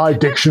 I've done my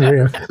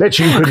dictionary. Bet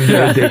you couldn't do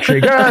a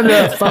dictionary. Go on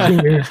there, fucking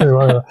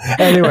dictionary.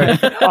 Anyway,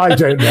 I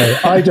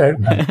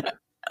don't know.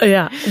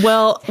 Yeah.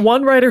 Well,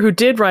 one writer who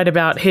did write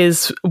about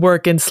his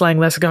work in slang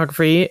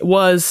lexicography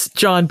was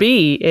John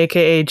B.,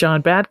 a.k.a.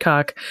 John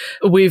Badcock.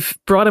 We've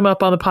brought him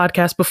up on the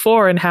podcast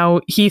before and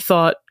how he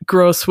thought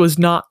Grose was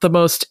not the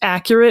most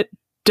accurate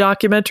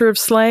documenter of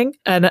slang.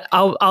 And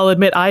I'll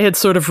admit I had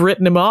sort of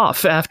written him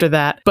off after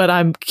that, but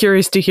I'm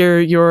curious to hear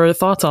your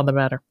thoughts on the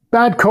matter.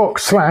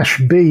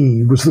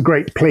 Badcock/B was the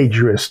great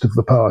plagiarist of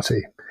the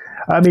party.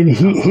 I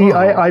mean,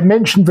 I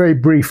mentioned very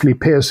briefly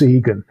Pierce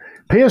Egan.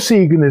 Pierce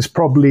Egan is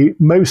probably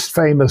most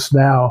famous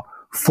now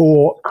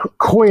for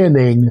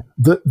coining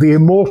the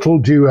immortal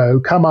duo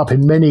come up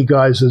in many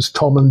guises,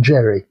 Tom and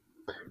Jerry.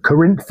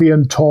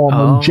 Corinthian Tom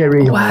and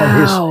Jerry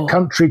and his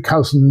country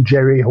cousin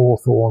Jerry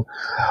Hawthorne.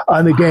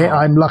 And again,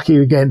 I'm lucky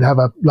again to have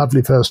a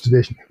lovely first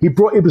edition.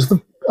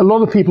 A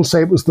lot of people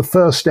say it was the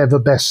first ever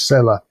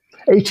bestseller.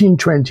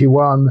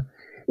 1821.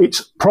 It's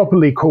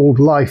properly called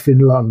Life in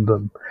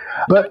London.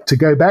 But to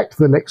go back to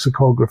the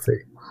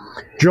lexicography,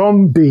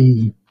 John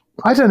B.,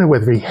 I don't know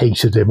whether he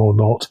hated him or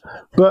not,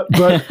 but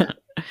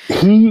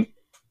he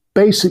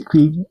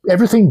basically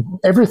everything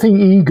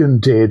Egan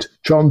did,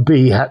 John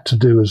B. had to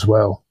do as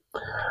well.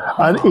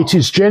 And it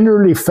is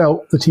generally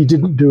felt that he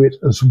didn't do it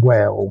as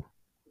well.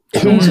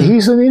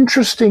 He's an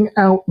interesting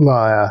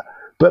outlier,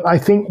 but I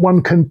think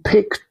one can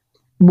pick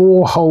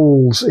more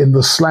holes in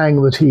the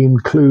slang that he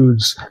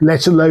includes,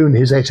 let alone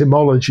his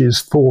etymologies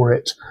for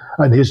it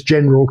and his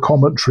general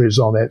commentaries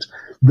on it,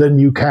 than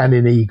you can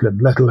in Egan,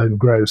 let alone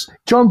Gross.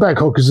 John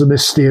Babcock is a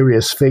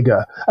mysterious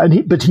figure,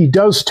 but he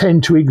does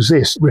tend to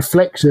exist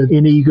reflected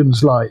in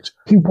Egan's light.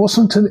 He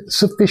wasn't a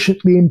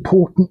sufficiently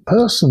important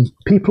person.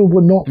 People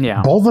were not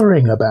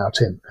bothering about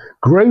him.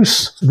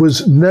 Gross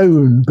was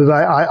known, but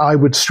I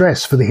would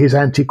stress, for his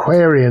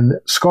antiquarian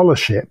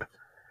scholarship.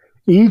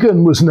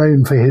 Egan was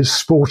known for his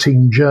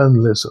sporting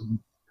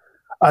journalism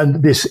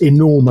and this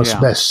enormous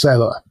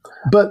bestseller.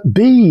 But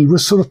B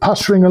was sort of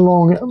puttering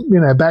along,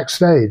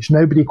 backstage.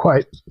 Nobody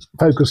quite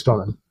focused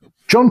on him.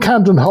 John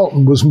Camden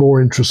Hotten was more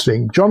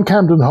interesting. John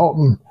Camden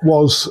Hotten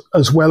was,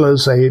 as well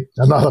as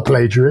another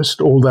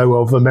plagiarist, although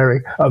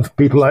of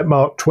people like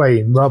Mark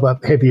Twain, rather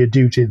heavier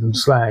duty than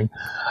Slang.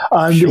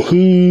 And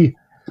he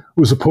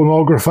was a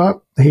pornographer.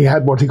 He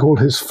had what he called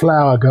his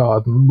Flower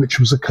Garden, which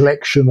was a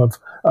collection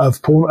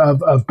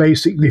of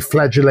basically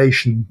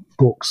flagellation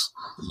books.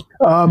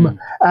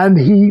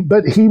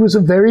 But he was a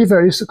very,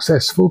 very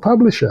successful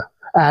publisher.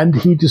 And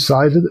he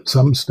decided at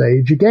some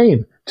stage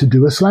again to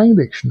do a slang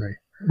dictionary.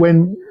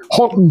 When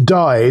Hotten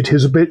died,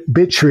 his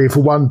obituary for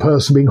one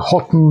person being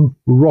Hotten,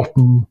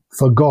 rotten,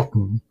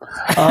 forgotten,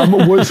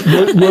 was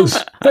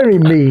very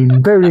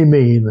mean, very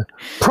mean.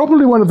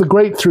 Probably one of the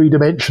great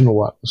three-dimensional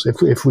ones,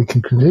 if we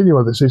can continue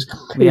on this, is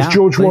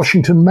George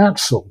Washington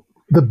Matzel,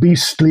 the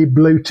beastly,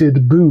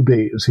 bloated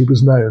booby, as he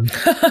was known.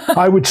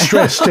 I would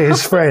stress to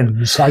his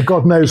friends,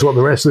 God knows what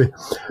the rest of it,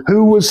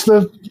 who was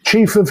the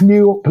chief of New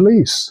York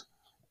police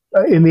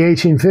in the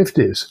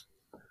 1850s.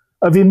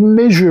 Of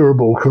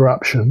immeasurable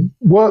corruption,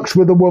 worked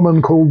with a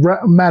woman called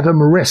Madame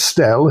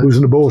Restel, who's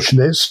an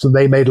abortionist, and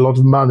they made a lot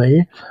of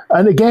money.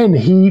 And again,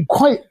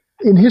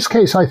 in his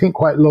case, I think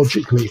quite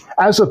logically,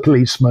 as a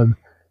policeman,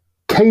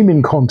 came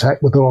in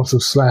contact with a lot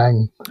of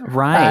slang.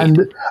 Right.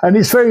 And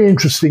it's very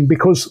interesting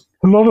because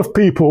a lot of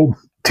people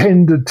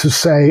tended to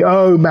say,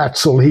 oh,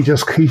 Matzel, he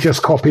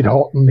just copied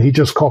Hotten, he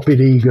just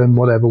copied Egan,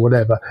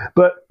 whatever.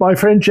 But my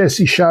friend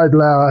Jesse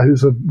Scheidlauer,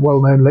 who's a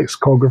well-known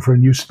lexicographer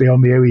and used to be on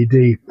the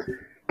OED,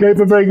 gave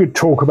a very good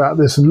talk about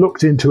this and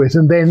looked into it,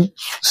 and then,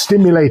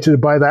 stimulated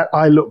by that,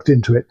 I looked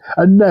into it.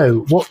 And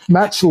no, what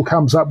Matzel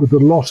comes up with a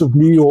lot of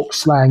New York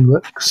slang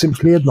that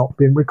simply had not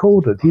been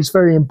recorded. He's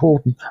very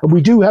important. And we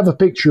do have a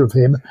picture of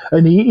him,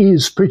 and he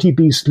is pretty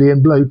beastly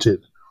and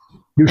bloated.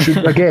 You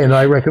should, again,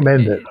 I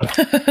recommend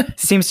it.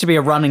 Seems to be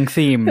a running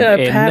theme.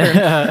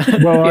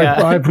 Well,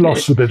 I've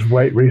lost a bit of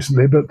weight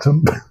recently, but...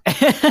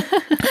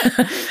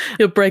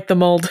 You'll break the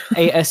mold.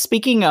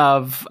 Speaking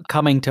of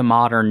coming to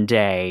modern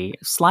day,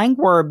 slang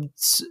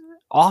words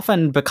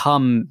often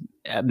become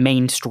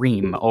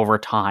mainstream over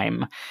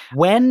time.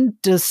 When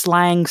does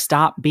slang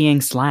stop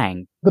being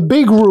slang? The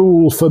big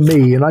rule for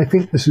me, and I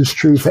think this is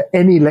true for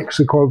any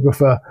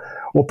lexicographer,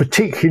 or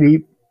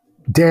particularly,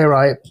 dare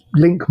I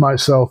link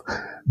myself,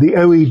 the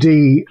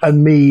OED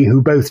and me,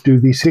 who both do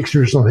these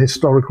dictionaries on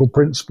historical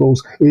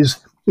principles, is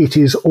it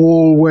is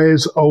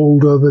always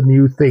older than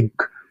you think.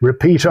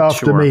 Repeat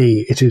after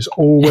me. It is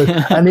always,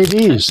 and it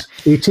is.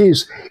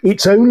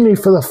 It's only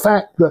for the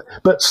fact that,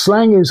 but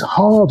slang is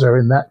harder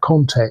in that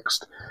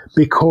context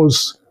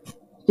because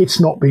it's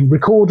not being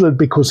recorded,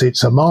 because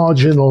it's a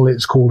marginal,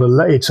 it's called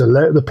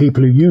the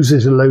people who use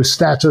it are low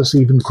status,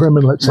 even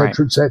criminal,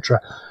 etc.,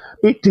 etc.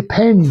 It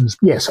depends.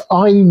 Yes,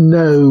 I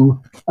know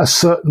a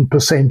certain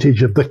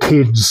percentage of the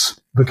kids'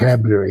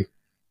 vocabulary.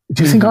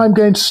 Do you think I'm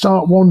going to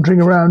start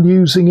wandering around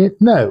using it?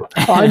 No.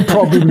 I'm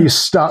probably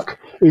stuck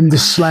in the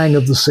slang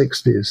of the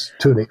 60s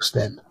to an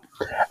extent.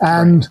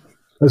 And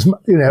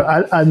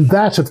and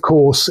that, of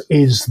course,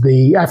 is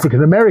the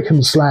African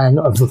American slang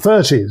of the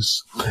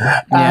 30s.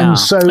 And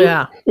so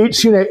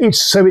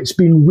it's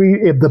been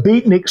the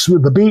beatniks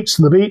with the beats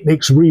and the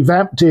beatniks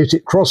revamped it.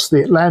 It crossed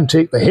the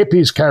Atlantic. The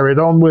hippies carried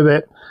on with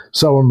it,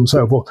 so on and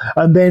so forth.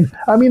 And then,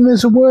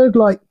 there's a word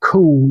like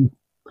cool.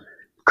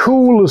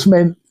 Cool has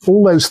meant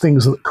all those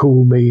things that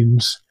cool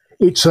means.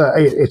 It's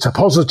a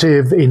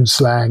positive in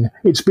slang.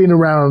 It's been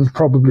around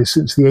probably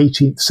since the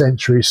 18th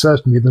century,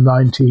 certainly the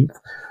 19th.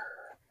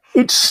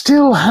 It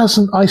still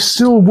hasn't, I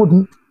still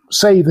wouldn't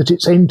say that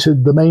it's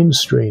entered the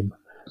mainstream.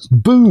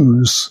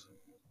 Booze,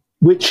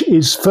 which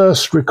is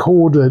first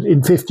recorded in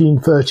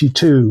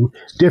 1532,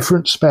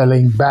 different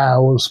spelling,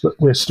 bows, but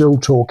we're still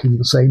talking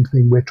the same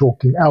thing. We're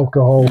talking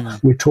alcohol,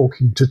 we're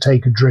talking to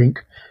take a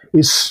drink,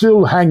 is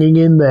still hanging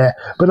in there.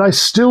 But I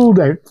still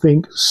don't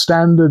think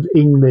standard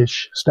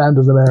English,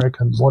 standard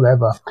American,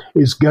 whatever,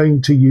 is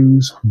going to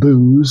use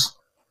booze,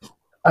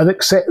 and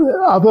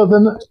other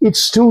than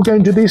it's still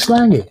going to be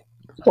slangy.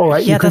 All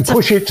right, you can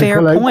push it to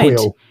colloquial.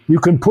 Point. You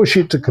can push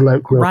it to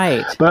colloquial.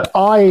 Right. But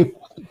I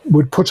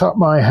would put up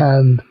my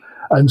hand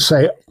and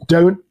say,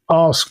 don't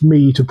ask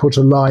me to put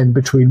a line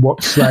between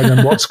what's slang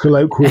and what's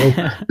colloquial,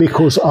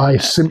 because I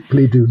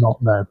simply do not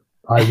know.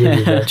 I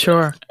really don't.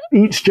 Sure.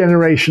 each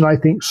generation, I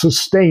think,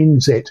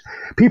 sustains it.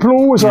 People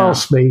always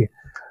ask me,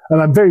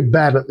 and I'm very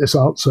bad at this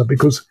answer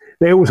because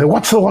they always say,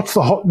 what's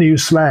the hot new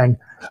slang?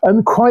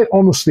 And quite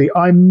honestly,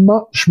 I'm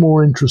much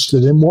more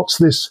interested in what's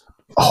this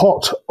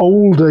hot,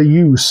 older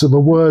use of a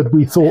word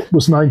we thought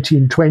was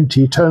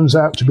 1920 turns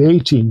out to be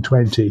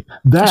 1820.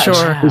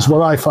 That is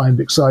what I find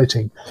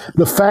exciting.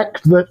 The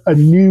fact that a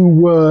new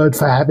word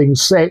for having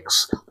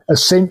sex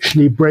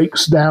essentially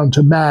breaks down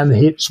to man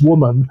hits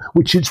woman,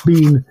 which it's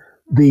been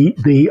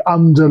the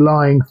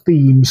underlying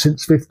theme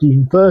since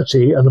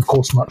 1530, and of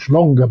course much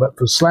longer, but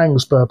for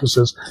slang's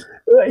purposes,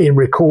 in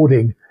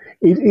recording,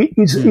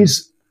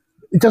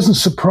 it doesn't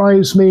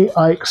surprise me.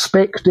 I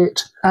expect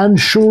it, and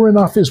sure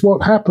enough is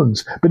what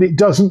happens. But it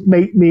doesn't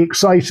make me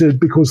excited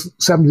because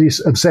somebody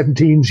of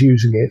 17's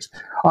using it.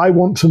 I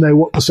want to know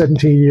what the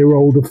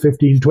 17-year-old of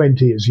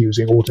 1520 is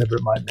using, or whatever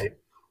it might be.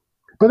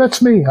 But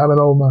that's me. I'm an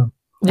old man.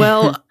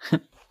 Well,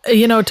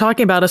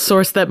 talking about a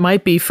source that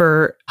might be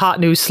for hot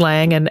new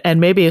slang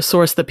and maybe a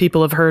source that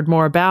people have heard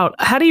more about,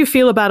 how do you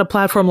feel about a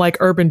platform like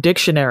Urban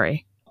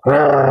Dictionary?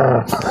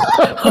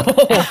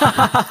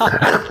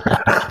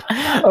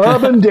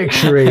 Urban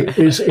Dictionary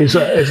is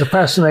a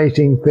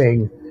fascinating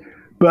thing,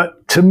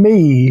 but to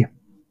me,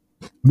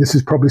 this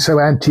is probably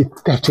so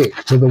antithetic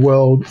to the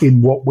world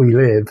in what we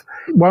live.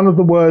 One of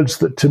the words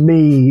that to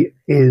me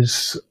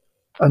is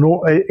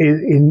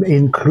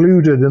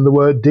included in the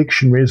word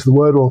dictionary is the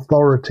word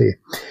authority.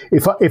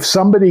 If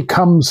somebody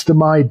comes to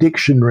my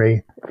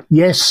dictionary,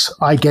 yes,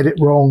 I get it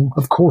wrong.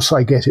 Of course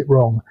I get it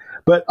wrong.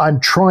 But I'm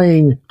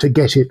trying to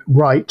get it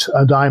right,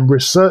 and I'm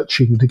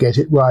researching to get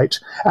it right,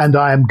 and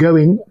I am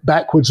going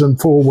backwards and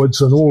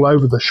forwards and all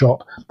over the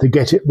shop to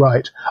get it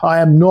right. I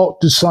am not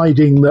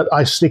deciding that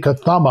I stick a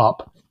thumb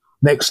up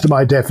next to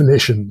my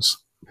definitions.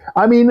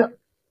 I mean,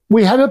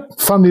 we had a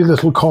funny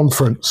little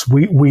conference,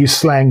 we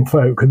slang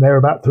folk, and there are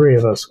about 3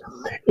 of us,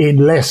 in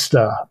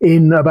Leicester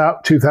in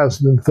about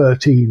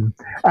 2013.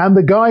 And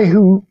the guy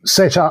who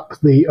set up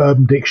the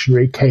Urban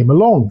Dictionary came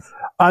along.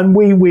 And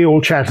we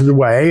all chatted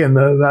away, and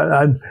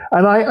I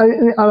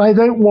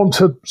don't want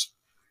to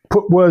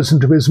put words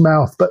into his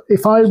mouth, but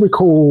if I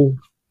recall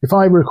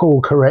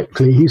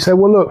correctly, he said,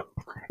 "Well, look,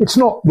 it's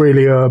not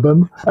really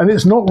urban, and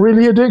it's not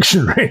really a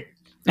dictionary.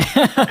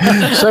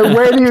 So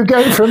where do you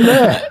go from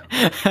there?"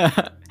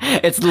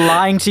 It's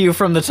lying to you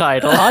from the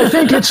title. I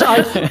think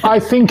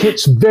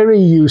it's very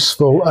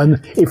useful,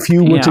 and if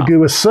you were to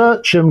do a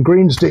search in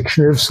Green's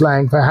Dictionary of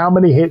Slang for how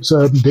many hits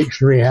Urban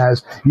Dictionary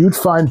has, you'd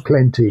find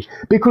plenty.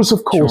 Because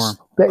of course,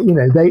 they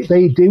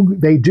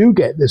do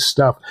get this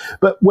stuff.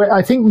 But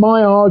I think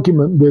my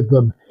argument with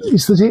them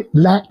is that it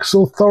lacks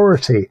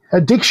authority. A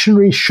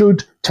dictionary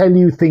should tell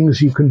you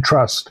things you can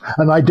trust,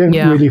 and I don't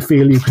really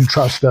feel you can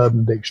trust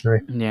Urban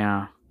Dictionary.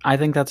 Yeah, I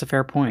think that's a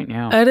fair point.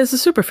 Yeah, it is a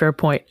super fair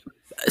point.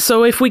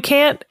 So if we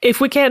can't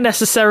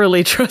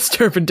necessarily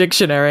trust Urban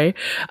Dictionary,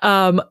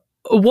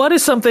 what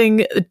is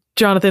something,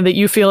 Jonathon, that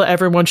you feel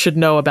everyone should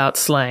know about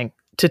slang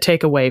to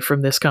take away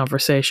from this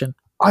conversation?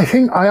 I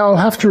think I'll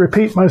have to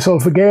repeat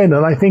myself again,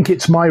 and I think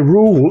it's my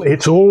rule.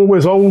 It's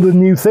always older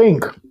than you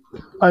think.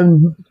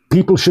 And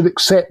people should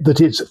accept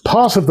that it's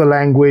part of the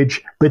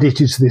language, but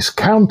it is this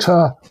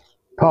counter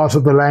part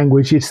of the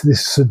language. It's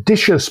this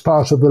seditious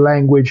part of the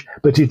language,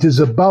 but it is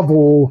above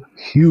all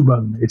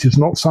human. It is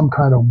not some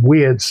kind of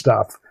weird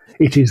stuff.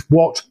 It is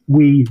what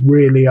we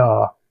really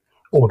are,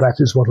 or that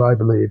is what I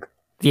believe.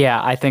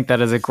 Yeah, I think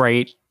that is a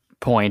great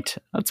point.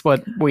 That's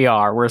what we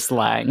are. We're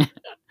slang.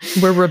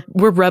 We're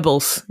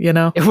rebels,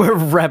 We're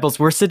rebels.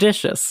 We're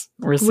seditious.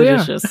 We're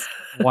seditious.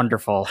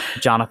 Wonderful.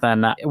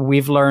 Jonathon,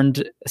 we've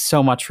learned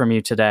so much from you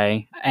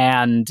today,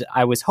 and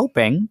I was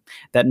hoping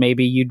that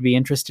maybe you'd be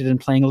interested in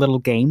playing a little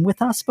game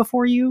with us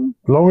before you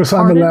As long as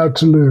I'm allowed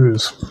to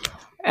lose.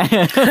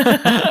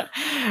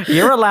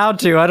 You're allowed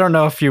to. I don't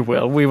know if you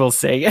will. We will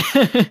see.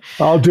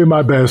 I'll do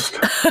my best.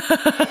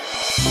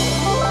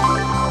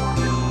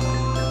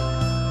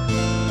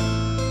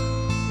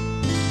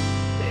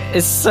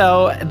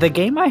 So the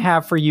game I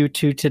have for you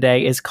two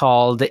today is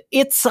called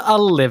It's a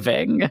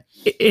Living.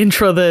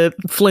 Intro the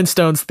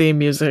Flintstones theme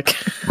music.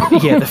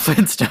 Yeah, the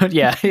Flintstone.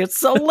 Yeah,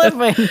 it's a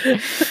living.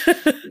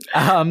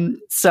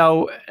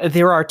 So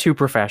there are 2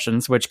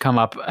 professions which come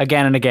up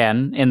again and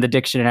again in the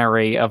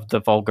dictionary of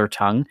the vulgar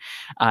tongue,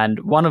 and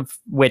one of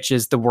which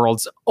is the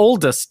world's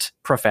oldest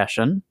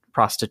profession,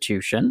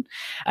 prostitution,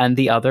 and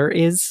the other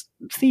is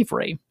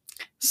thievery.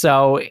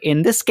 So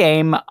in this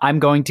game, I'm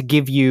going to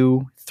give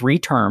you 3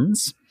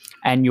 terms,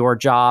 and your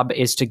job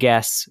is to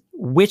guess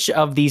which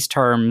of these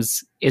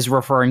terms is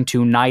referring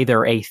to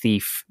neither a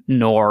thief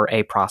nor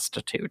a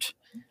prostitute.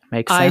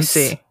 Makes sense? I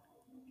see.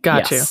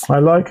 Got you. I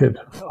like it.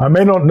 I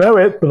may not know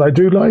it, but I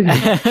do like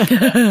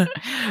it.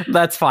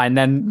 That's fine.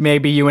 Then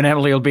maybe you and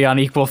Emily will be on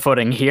equal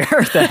footing here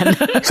then.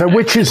 So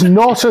which is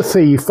not a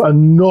thief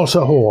and not a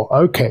whore.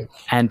 Okay.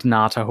 And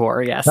not a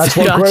whore, yes. That's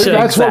what,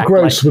 what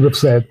Gross would have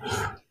said.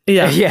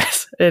 Yeah.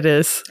 Yes. It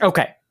is.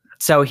 Okay.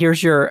 So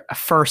here's your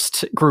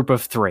first group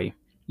of 3.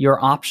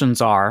 Your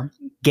options are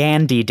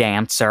Gandy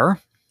Dancer,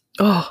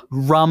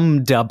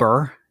 Rum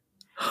Dubber,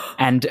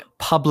 and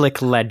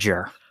public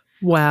ledger.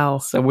 Wow.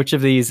 So which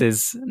of these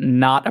is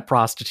not a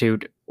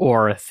prostitute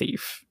or a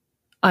thief?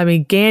 I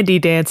mean, Gandhi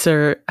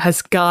dancer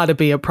has got to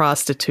be a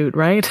prostitute,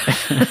 right?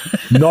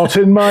 Not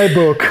in my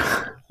book.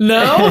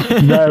 No?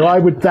 No, I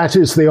would. That's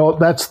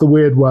the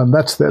weird one.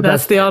 That's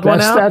the odd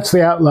one out? That's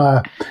the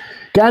outlier.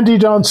 Gandhi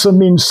dancer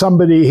means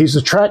somebody, he's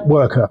a track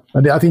worker,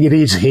 and I think it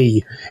is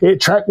he.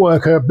 Track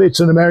worker, it's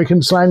an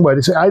American slang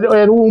word.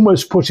 I'd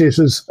almost put it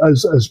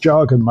as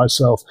jargon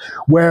myself,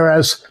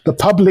 whereas the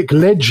public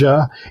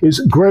ledger is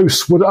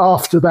gross, would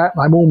after that,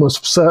 I'm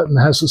almost certain,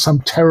 has some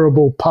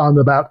terrible pun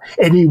about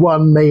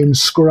anyone named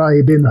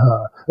scribe in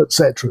her,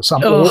 etc.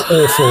 Some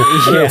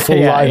awful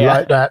line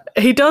like that.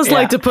 He does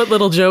like to put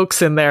little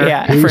jokes in there.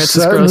 Yeah,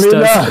 Francis Gross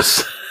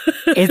does.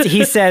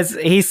 He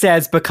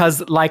says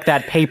because like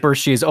that paper,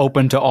 she's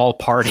open to all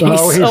parties.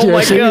 Oh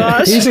my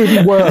gosh, he's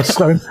even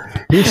worse. I mean,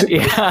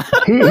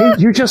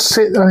 you just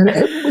sit. I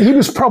mean, he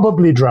was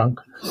probably drunk.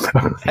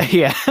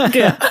 Yeah.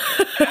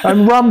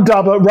 And rum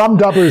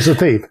dubber is a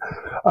thief.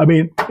 I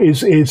mean,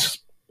 is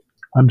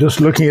I'm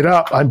just looking it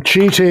up. I'm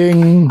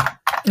cheating.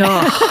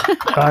 Oh.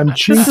 I'm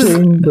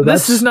cheating.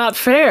 This is not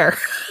fair.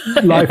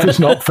 Life is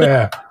not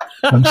fair.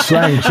 And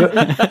slang.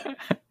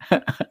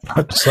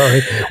 I'm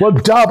sorry. Well,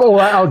 dub, all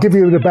right, I'll give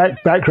you the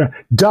background.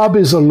 Dub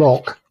is a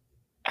lock.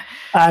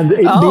 And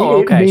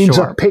it means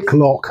a pick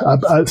lock.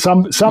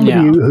 Somebody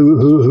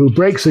who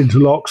breaks into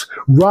locks.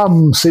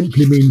 Rum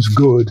simply means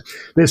good.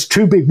 There's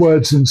two big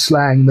words in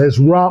slang. There's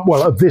rum,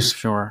 well, of this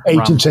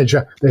 18th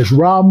century, there's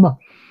rum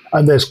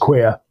and there's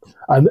queer.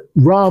 And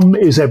rum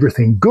is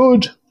everything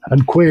good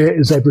and queer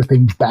is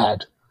everything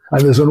bad.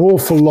 And there's an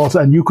awful lot,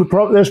 and you could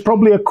there's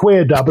probably a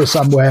queer dubber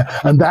somewhere,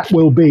 and that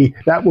will be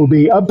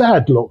a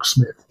bad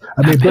locksmith.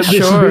 I mean, but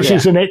this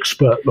is an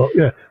expert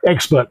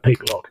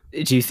pick lock.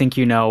 Do you think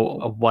you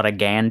know what a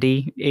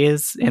Gandhi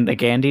is in the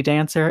Gandhi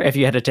dancer? If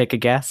you had to take a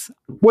guess.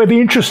 Well,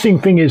 the interesting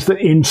thing is that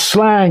in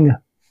slang,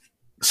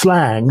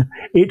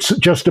 it's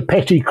just a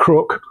petty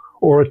crook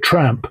or a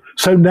tramp.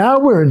 So now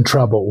we're in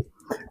trouble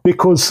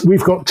because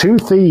we've got two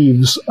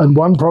thieves and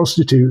one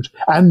prostitute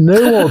and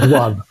no odd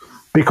one.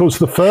 Because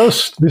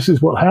this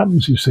is what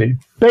happens, you see.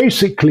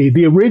 Basically,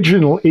 the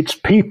original, it's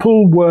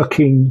people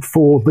working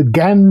for the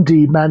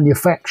Gandhi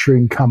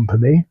Manufacturing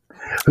Company,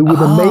 who were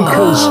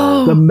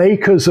the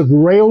makers of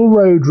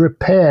railroad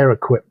repair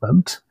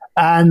equipment.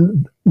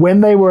 And when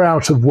they were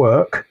out of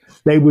work,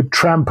 they would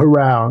tramp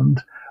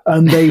around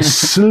and they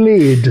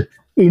slid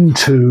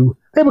into...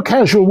 They were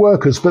casual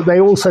workers, but they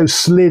also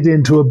slid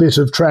into a bit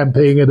of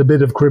tramping and a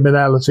bit of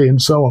criminality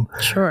and so on.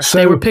 Sure. So,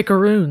 they were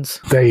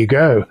picaroons. There you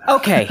go.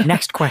 Okay,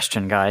 next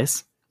question,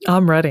 guys.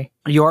 I'm ready.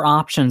 Your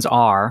options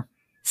are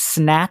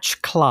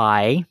Snatch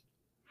Cly,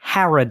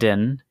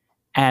 Harridan,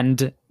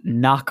 and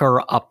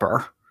Knocker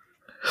Upper.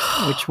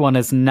 Which one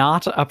is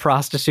not a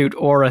prostitute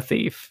or a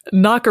thief?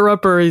 Knocker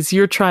Upper is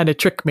you're trying to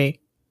trick me.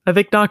 I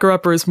think Knocker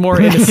Upper is more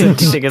innocent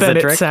than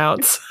it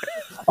sounds.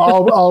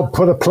 I'll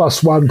put a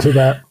 +1 to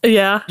that.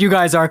 Yeah. You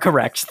guys are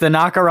correct. The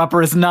Knocker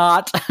Upper is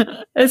not.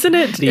 Isn't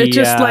it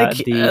just like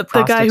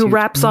the guy who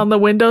raps on the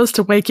windows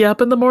to wake you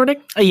up in the morning?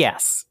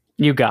 Yes,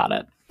 you got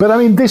it. But I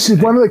mean, this is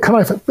one of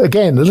the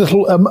again,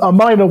 a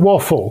minor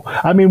waffle.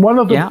 I mean, one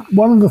of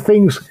the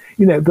things,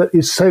 that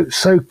is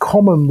so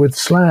common with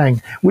slang,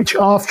 which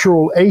after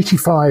all,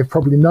 85,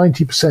 probably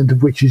 90%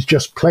 of which is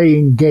just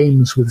playing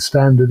games with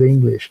standard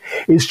English,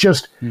 is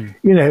just,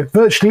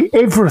 virtually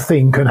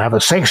everything can have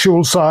a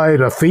sexual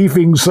side, a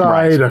thieving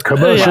side, a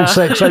commercial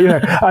sex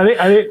side,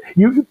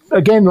 you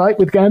again, like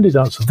with Gandhi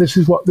dancers, this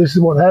is what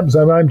happens.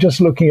 I mean, I'm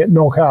just looking at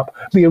knock up.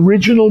 The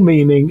original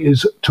meaning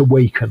is to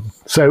waken.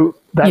 So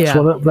I'm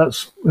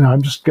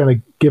just going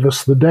to give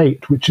us the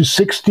date, which is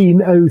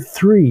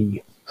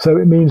 1603. So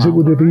it means it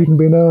would have even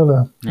been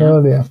earlier.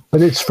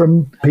 But it's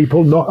from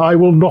people, I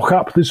will knock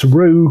up this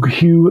rogue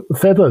Hugh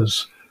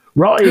Feathers.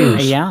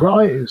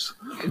 Rise.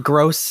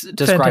 Gross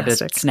described a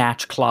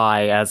Snatch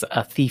Cly as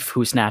a thief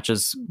who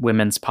snatches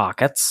women's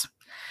pockets.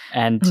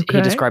 And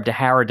he described a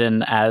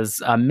Harridan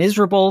as a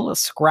miserable,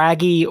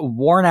 scraggy,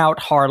 worn-out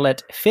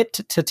harlot fit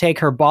to take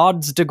her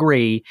baud's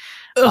degree,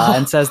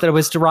 and says that it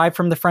was derived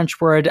from the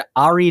French word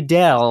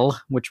aridel,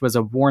 which was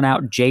a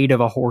worn-out jade of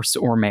a horse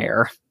or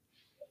mare.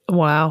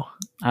 Wow.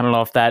 I don't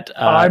know if that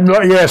I'm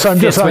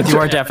fits with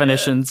your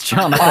definitions,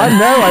 Jonathan.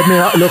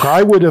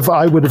 I would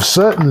have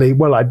certainly.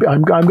 Well,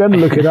 I'm going to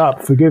look it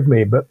up. Forgive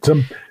me, but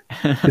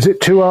is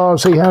it 2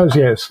 hours? He has,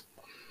 yes.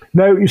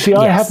 No, you see,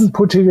 I haven't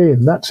put it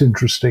in. That's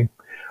interesting.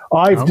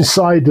 I've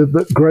decided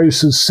that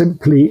Gross has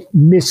simply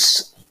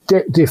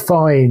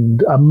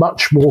misdefined a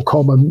much more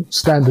common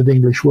standard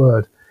English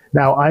word.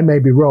 Now, I may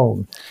be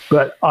wrong,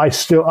 but my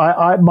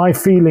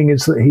feeling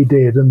is that he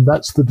did, and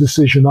that's the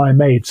decision I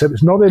made. So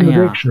it's not in the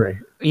dictionary.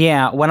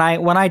 Yeah, when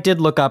I did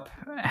look up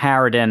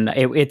harridan,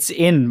 it's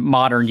in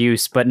modern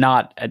use, but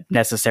not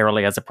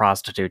necessarily as a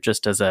prostitute,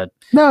 just as a...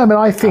 No, I mean,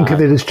 I think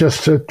of it as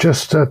just an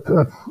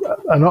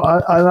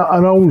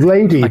old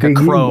lady. Like a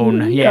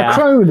crone, A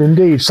crone,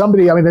 indeed.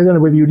 Somebody, I mean, I don't know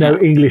whether you know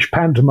English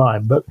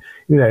pantomime, but,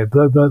 you know,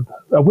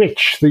 a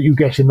witch that you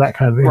get in that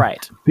kind of thing.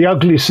 Right. The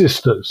Ugly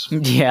Sisters.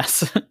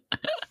 Yes.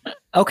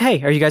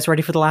 Okay, are you guys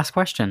ready for the last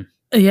question?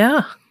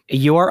 Yeah.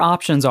 Your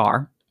options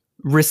are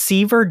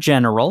Receiver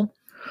General,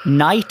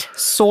 Night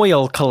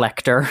Soil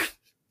Collector,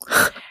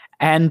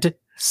 and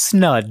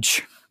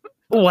Snudge.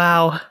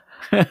 Wow.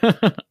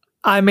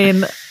 I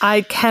mean,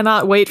 I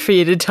cannot wait for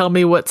you to tell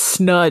me what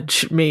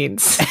snudge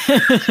means.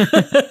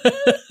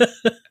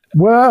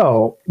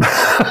 Well,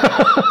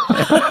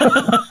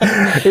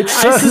 it's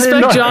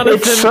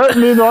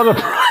certainly not a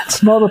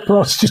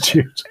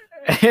prostitute.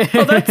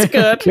 Oh, that's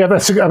good. Yeah,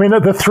 I mean,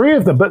 the three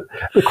of them. But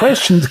the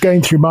questions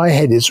going through my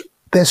head is,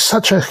 there's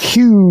such a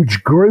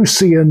huge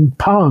Grossian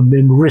pun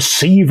in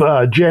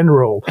Receiver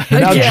General.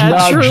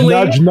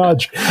 Nudge,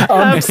 nudge.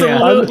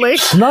 Absolutely.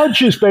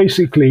 Snudge is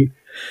basically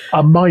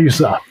a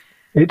miser.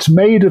 It's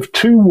made of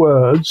two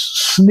words,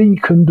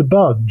 sneak and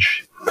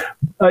budge.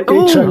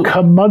 It's a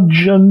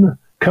curmudgeon,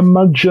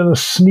 a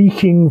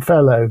sneaking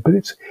fellow. But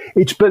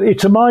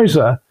it's a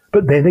miser.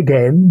 But then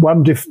again,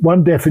 one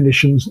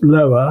definition's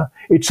lower.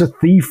 It's a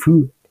thief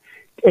who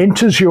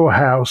enters your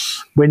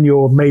house when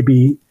you're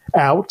maybe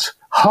out,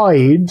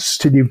 hides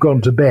till you've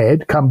gone to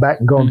bed, come back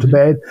and gone to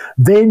bed,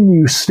 then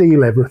you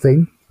steal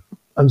everything,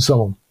 and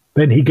so on.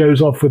 Then he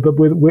goes off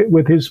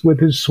with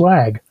his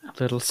swag.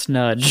 Little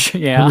snudge,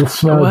 yeah. Little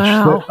snudge.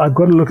 Wow. I've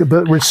got to look at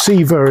the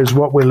receiver is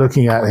what we're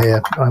looking at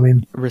here. I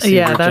mean,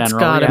 Receiver that's General,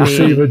 gotta be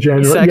Receiver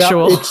General.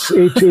 sexual.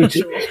 Yeah,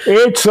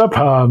 it's a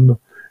pun.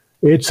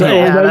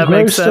 That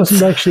makes sense.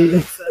 Doesn't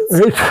actually.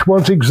 It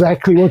was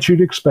exactly what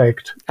you'd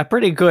expect. A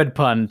pretty good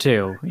pun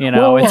too. You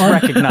know, it's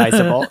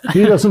recognizable.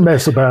 He doesn't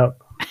mess about.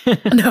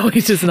 No,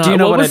 he does not. Do you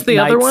know what was the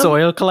other Night one?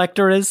 Soil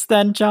Collector is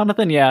then,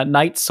 Jonathan? Yeah,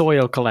 Night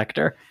Soil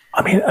Collector.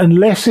 I mean,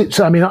 unless it's,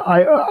 I mean,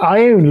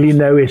 I only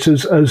know it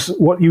as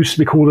what used to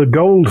be called a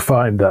gold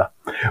finder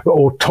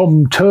or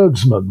Tom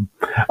Turdsman.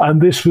 And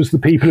this was the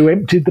people who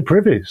emptied the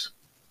privies.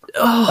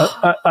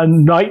 Oh.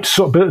 And night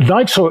soil is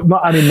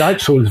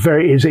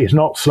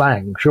not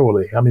slang,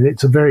 surely. I mean,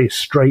 it's a very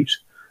straight,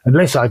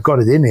 unless I've got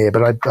it in here,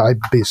 but I'd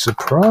be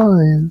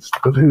surprised,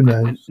 but who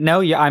knows?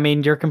 No, I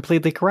mean, you're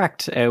completely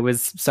correct. It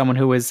was someone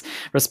who was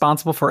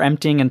responsible for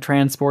emptying and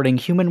transporting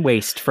human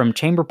waste from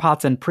chamber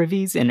pots and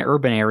privies in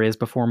urban areas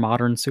before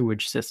modern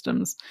sewage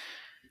systems.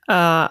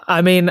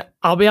 I mean,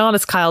 I'll be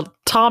honest, Kyle,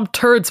 Tom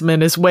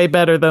Turdsman is way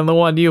better than the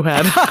one you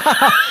had.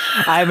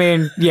 I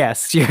mean,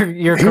 yes,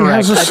 you're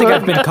correct. I think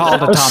I've been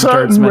called a Tom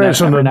Turdsman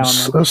every now and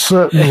then. A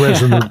certain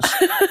resonance.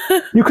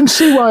 You can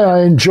see why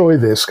I enjoy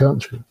this,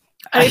 can't you?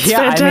 It's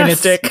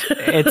fantastic. I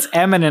mean, it's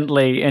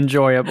eminently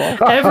enjoyable.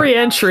 Every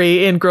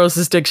entry in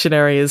Gross's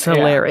dictionary is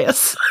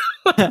hilarious.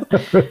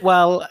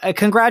 Well,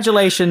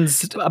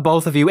 congratulations,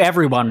 both of you,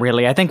 everyone,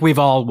 really. I think we've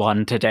all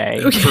won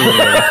today,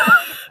 truly.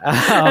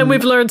 And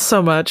we've learned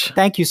so much.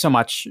 Thank you so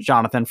much,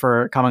 Jonathan,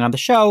 for coming on the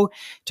show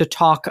to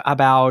talk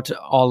about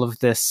all of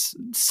this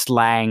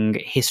slang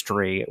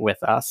history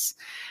with us.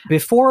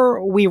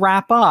 Before we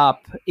wrap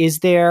up, is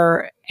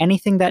there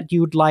anything that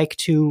you'd like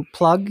to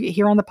plug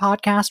here on the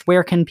podcast?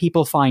 Where can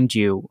people find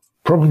you?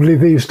 Probably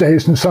these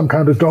days in some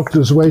kind of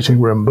doctor's waiting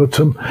room, but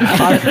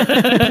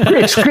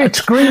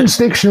it's Green's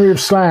Dictionary of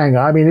Slang.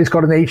 I mean, it's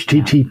got an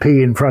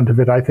HTTP in front of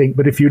it, I think,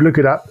 but if you look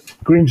it up,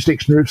 Green's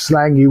Dictionary of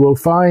Slang you will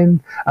find,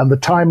 and the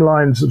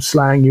timelines of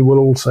slang you will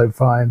also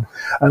find.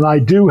 And I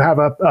do have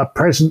a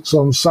presence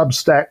on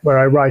Substack where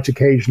I write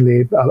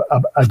occasionally,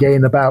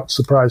 again, about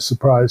surprise,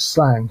 surprise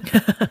slang.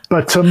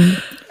 But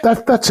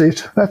that's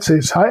it. That's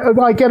it.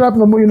 I get up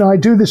and, I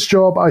do this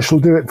job. I shall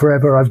do it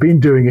forever. I've been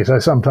doing it, I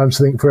sometimes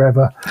think,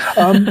 forever.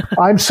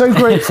 I'm so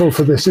grateful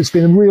for this. It's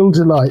been a real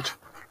delight.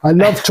 I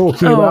love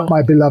talking about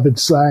my beloved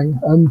slang,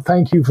 and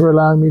thank you for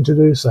allowing me to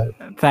do so.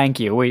 Thank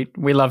you. We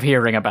love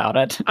hearing about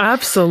it.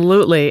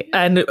 Absolutely.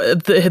 And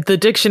the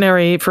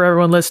dictionary, for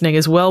everyone listening,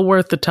 is well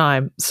worth the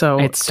time.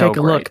 So take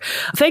a look.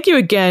 Thank you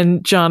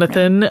again,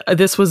 Jonathan.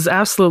 This was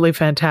absolutely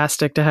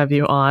fantastic to have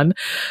you on.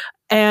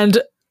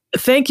 And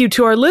thank you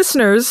to our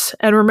listeners,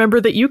 and remember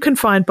that you can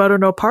find Butter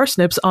No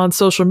Parsnips on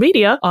social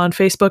media, on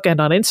Facebook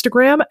and on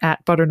Instagram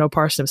at Butter No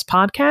Parsnips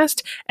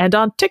Podcast, and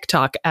on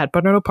TikTok at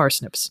Butter No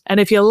Parsnips. And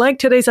if you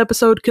liked today's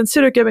episode,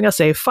 consider giving us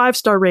a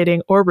 5-star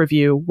rating or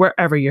review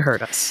wherever you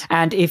heard us.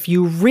 And if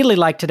you really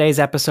liked today's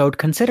episode,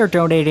 consider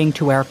donating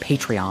to our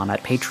Patreon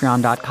at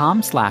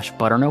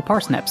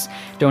patreon.com/butternoparsnips.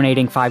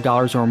 Donating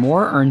 $5 or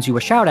more earns you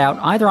a shout out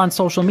either on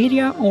social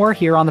media or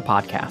here on the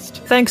podcast.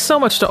 Thanks so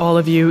much to all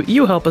of you.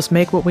 You help us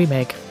make what we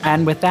make.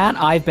 And with that,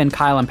 I've been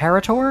Kyle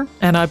Imperator.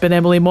 And I've been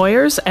Emily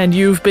Moyers. And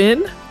you've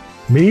been...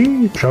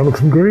 Me,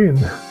 Jonathan Green.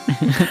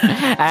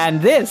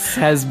 And this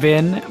has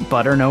been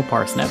Butter No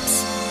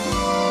Parsnips.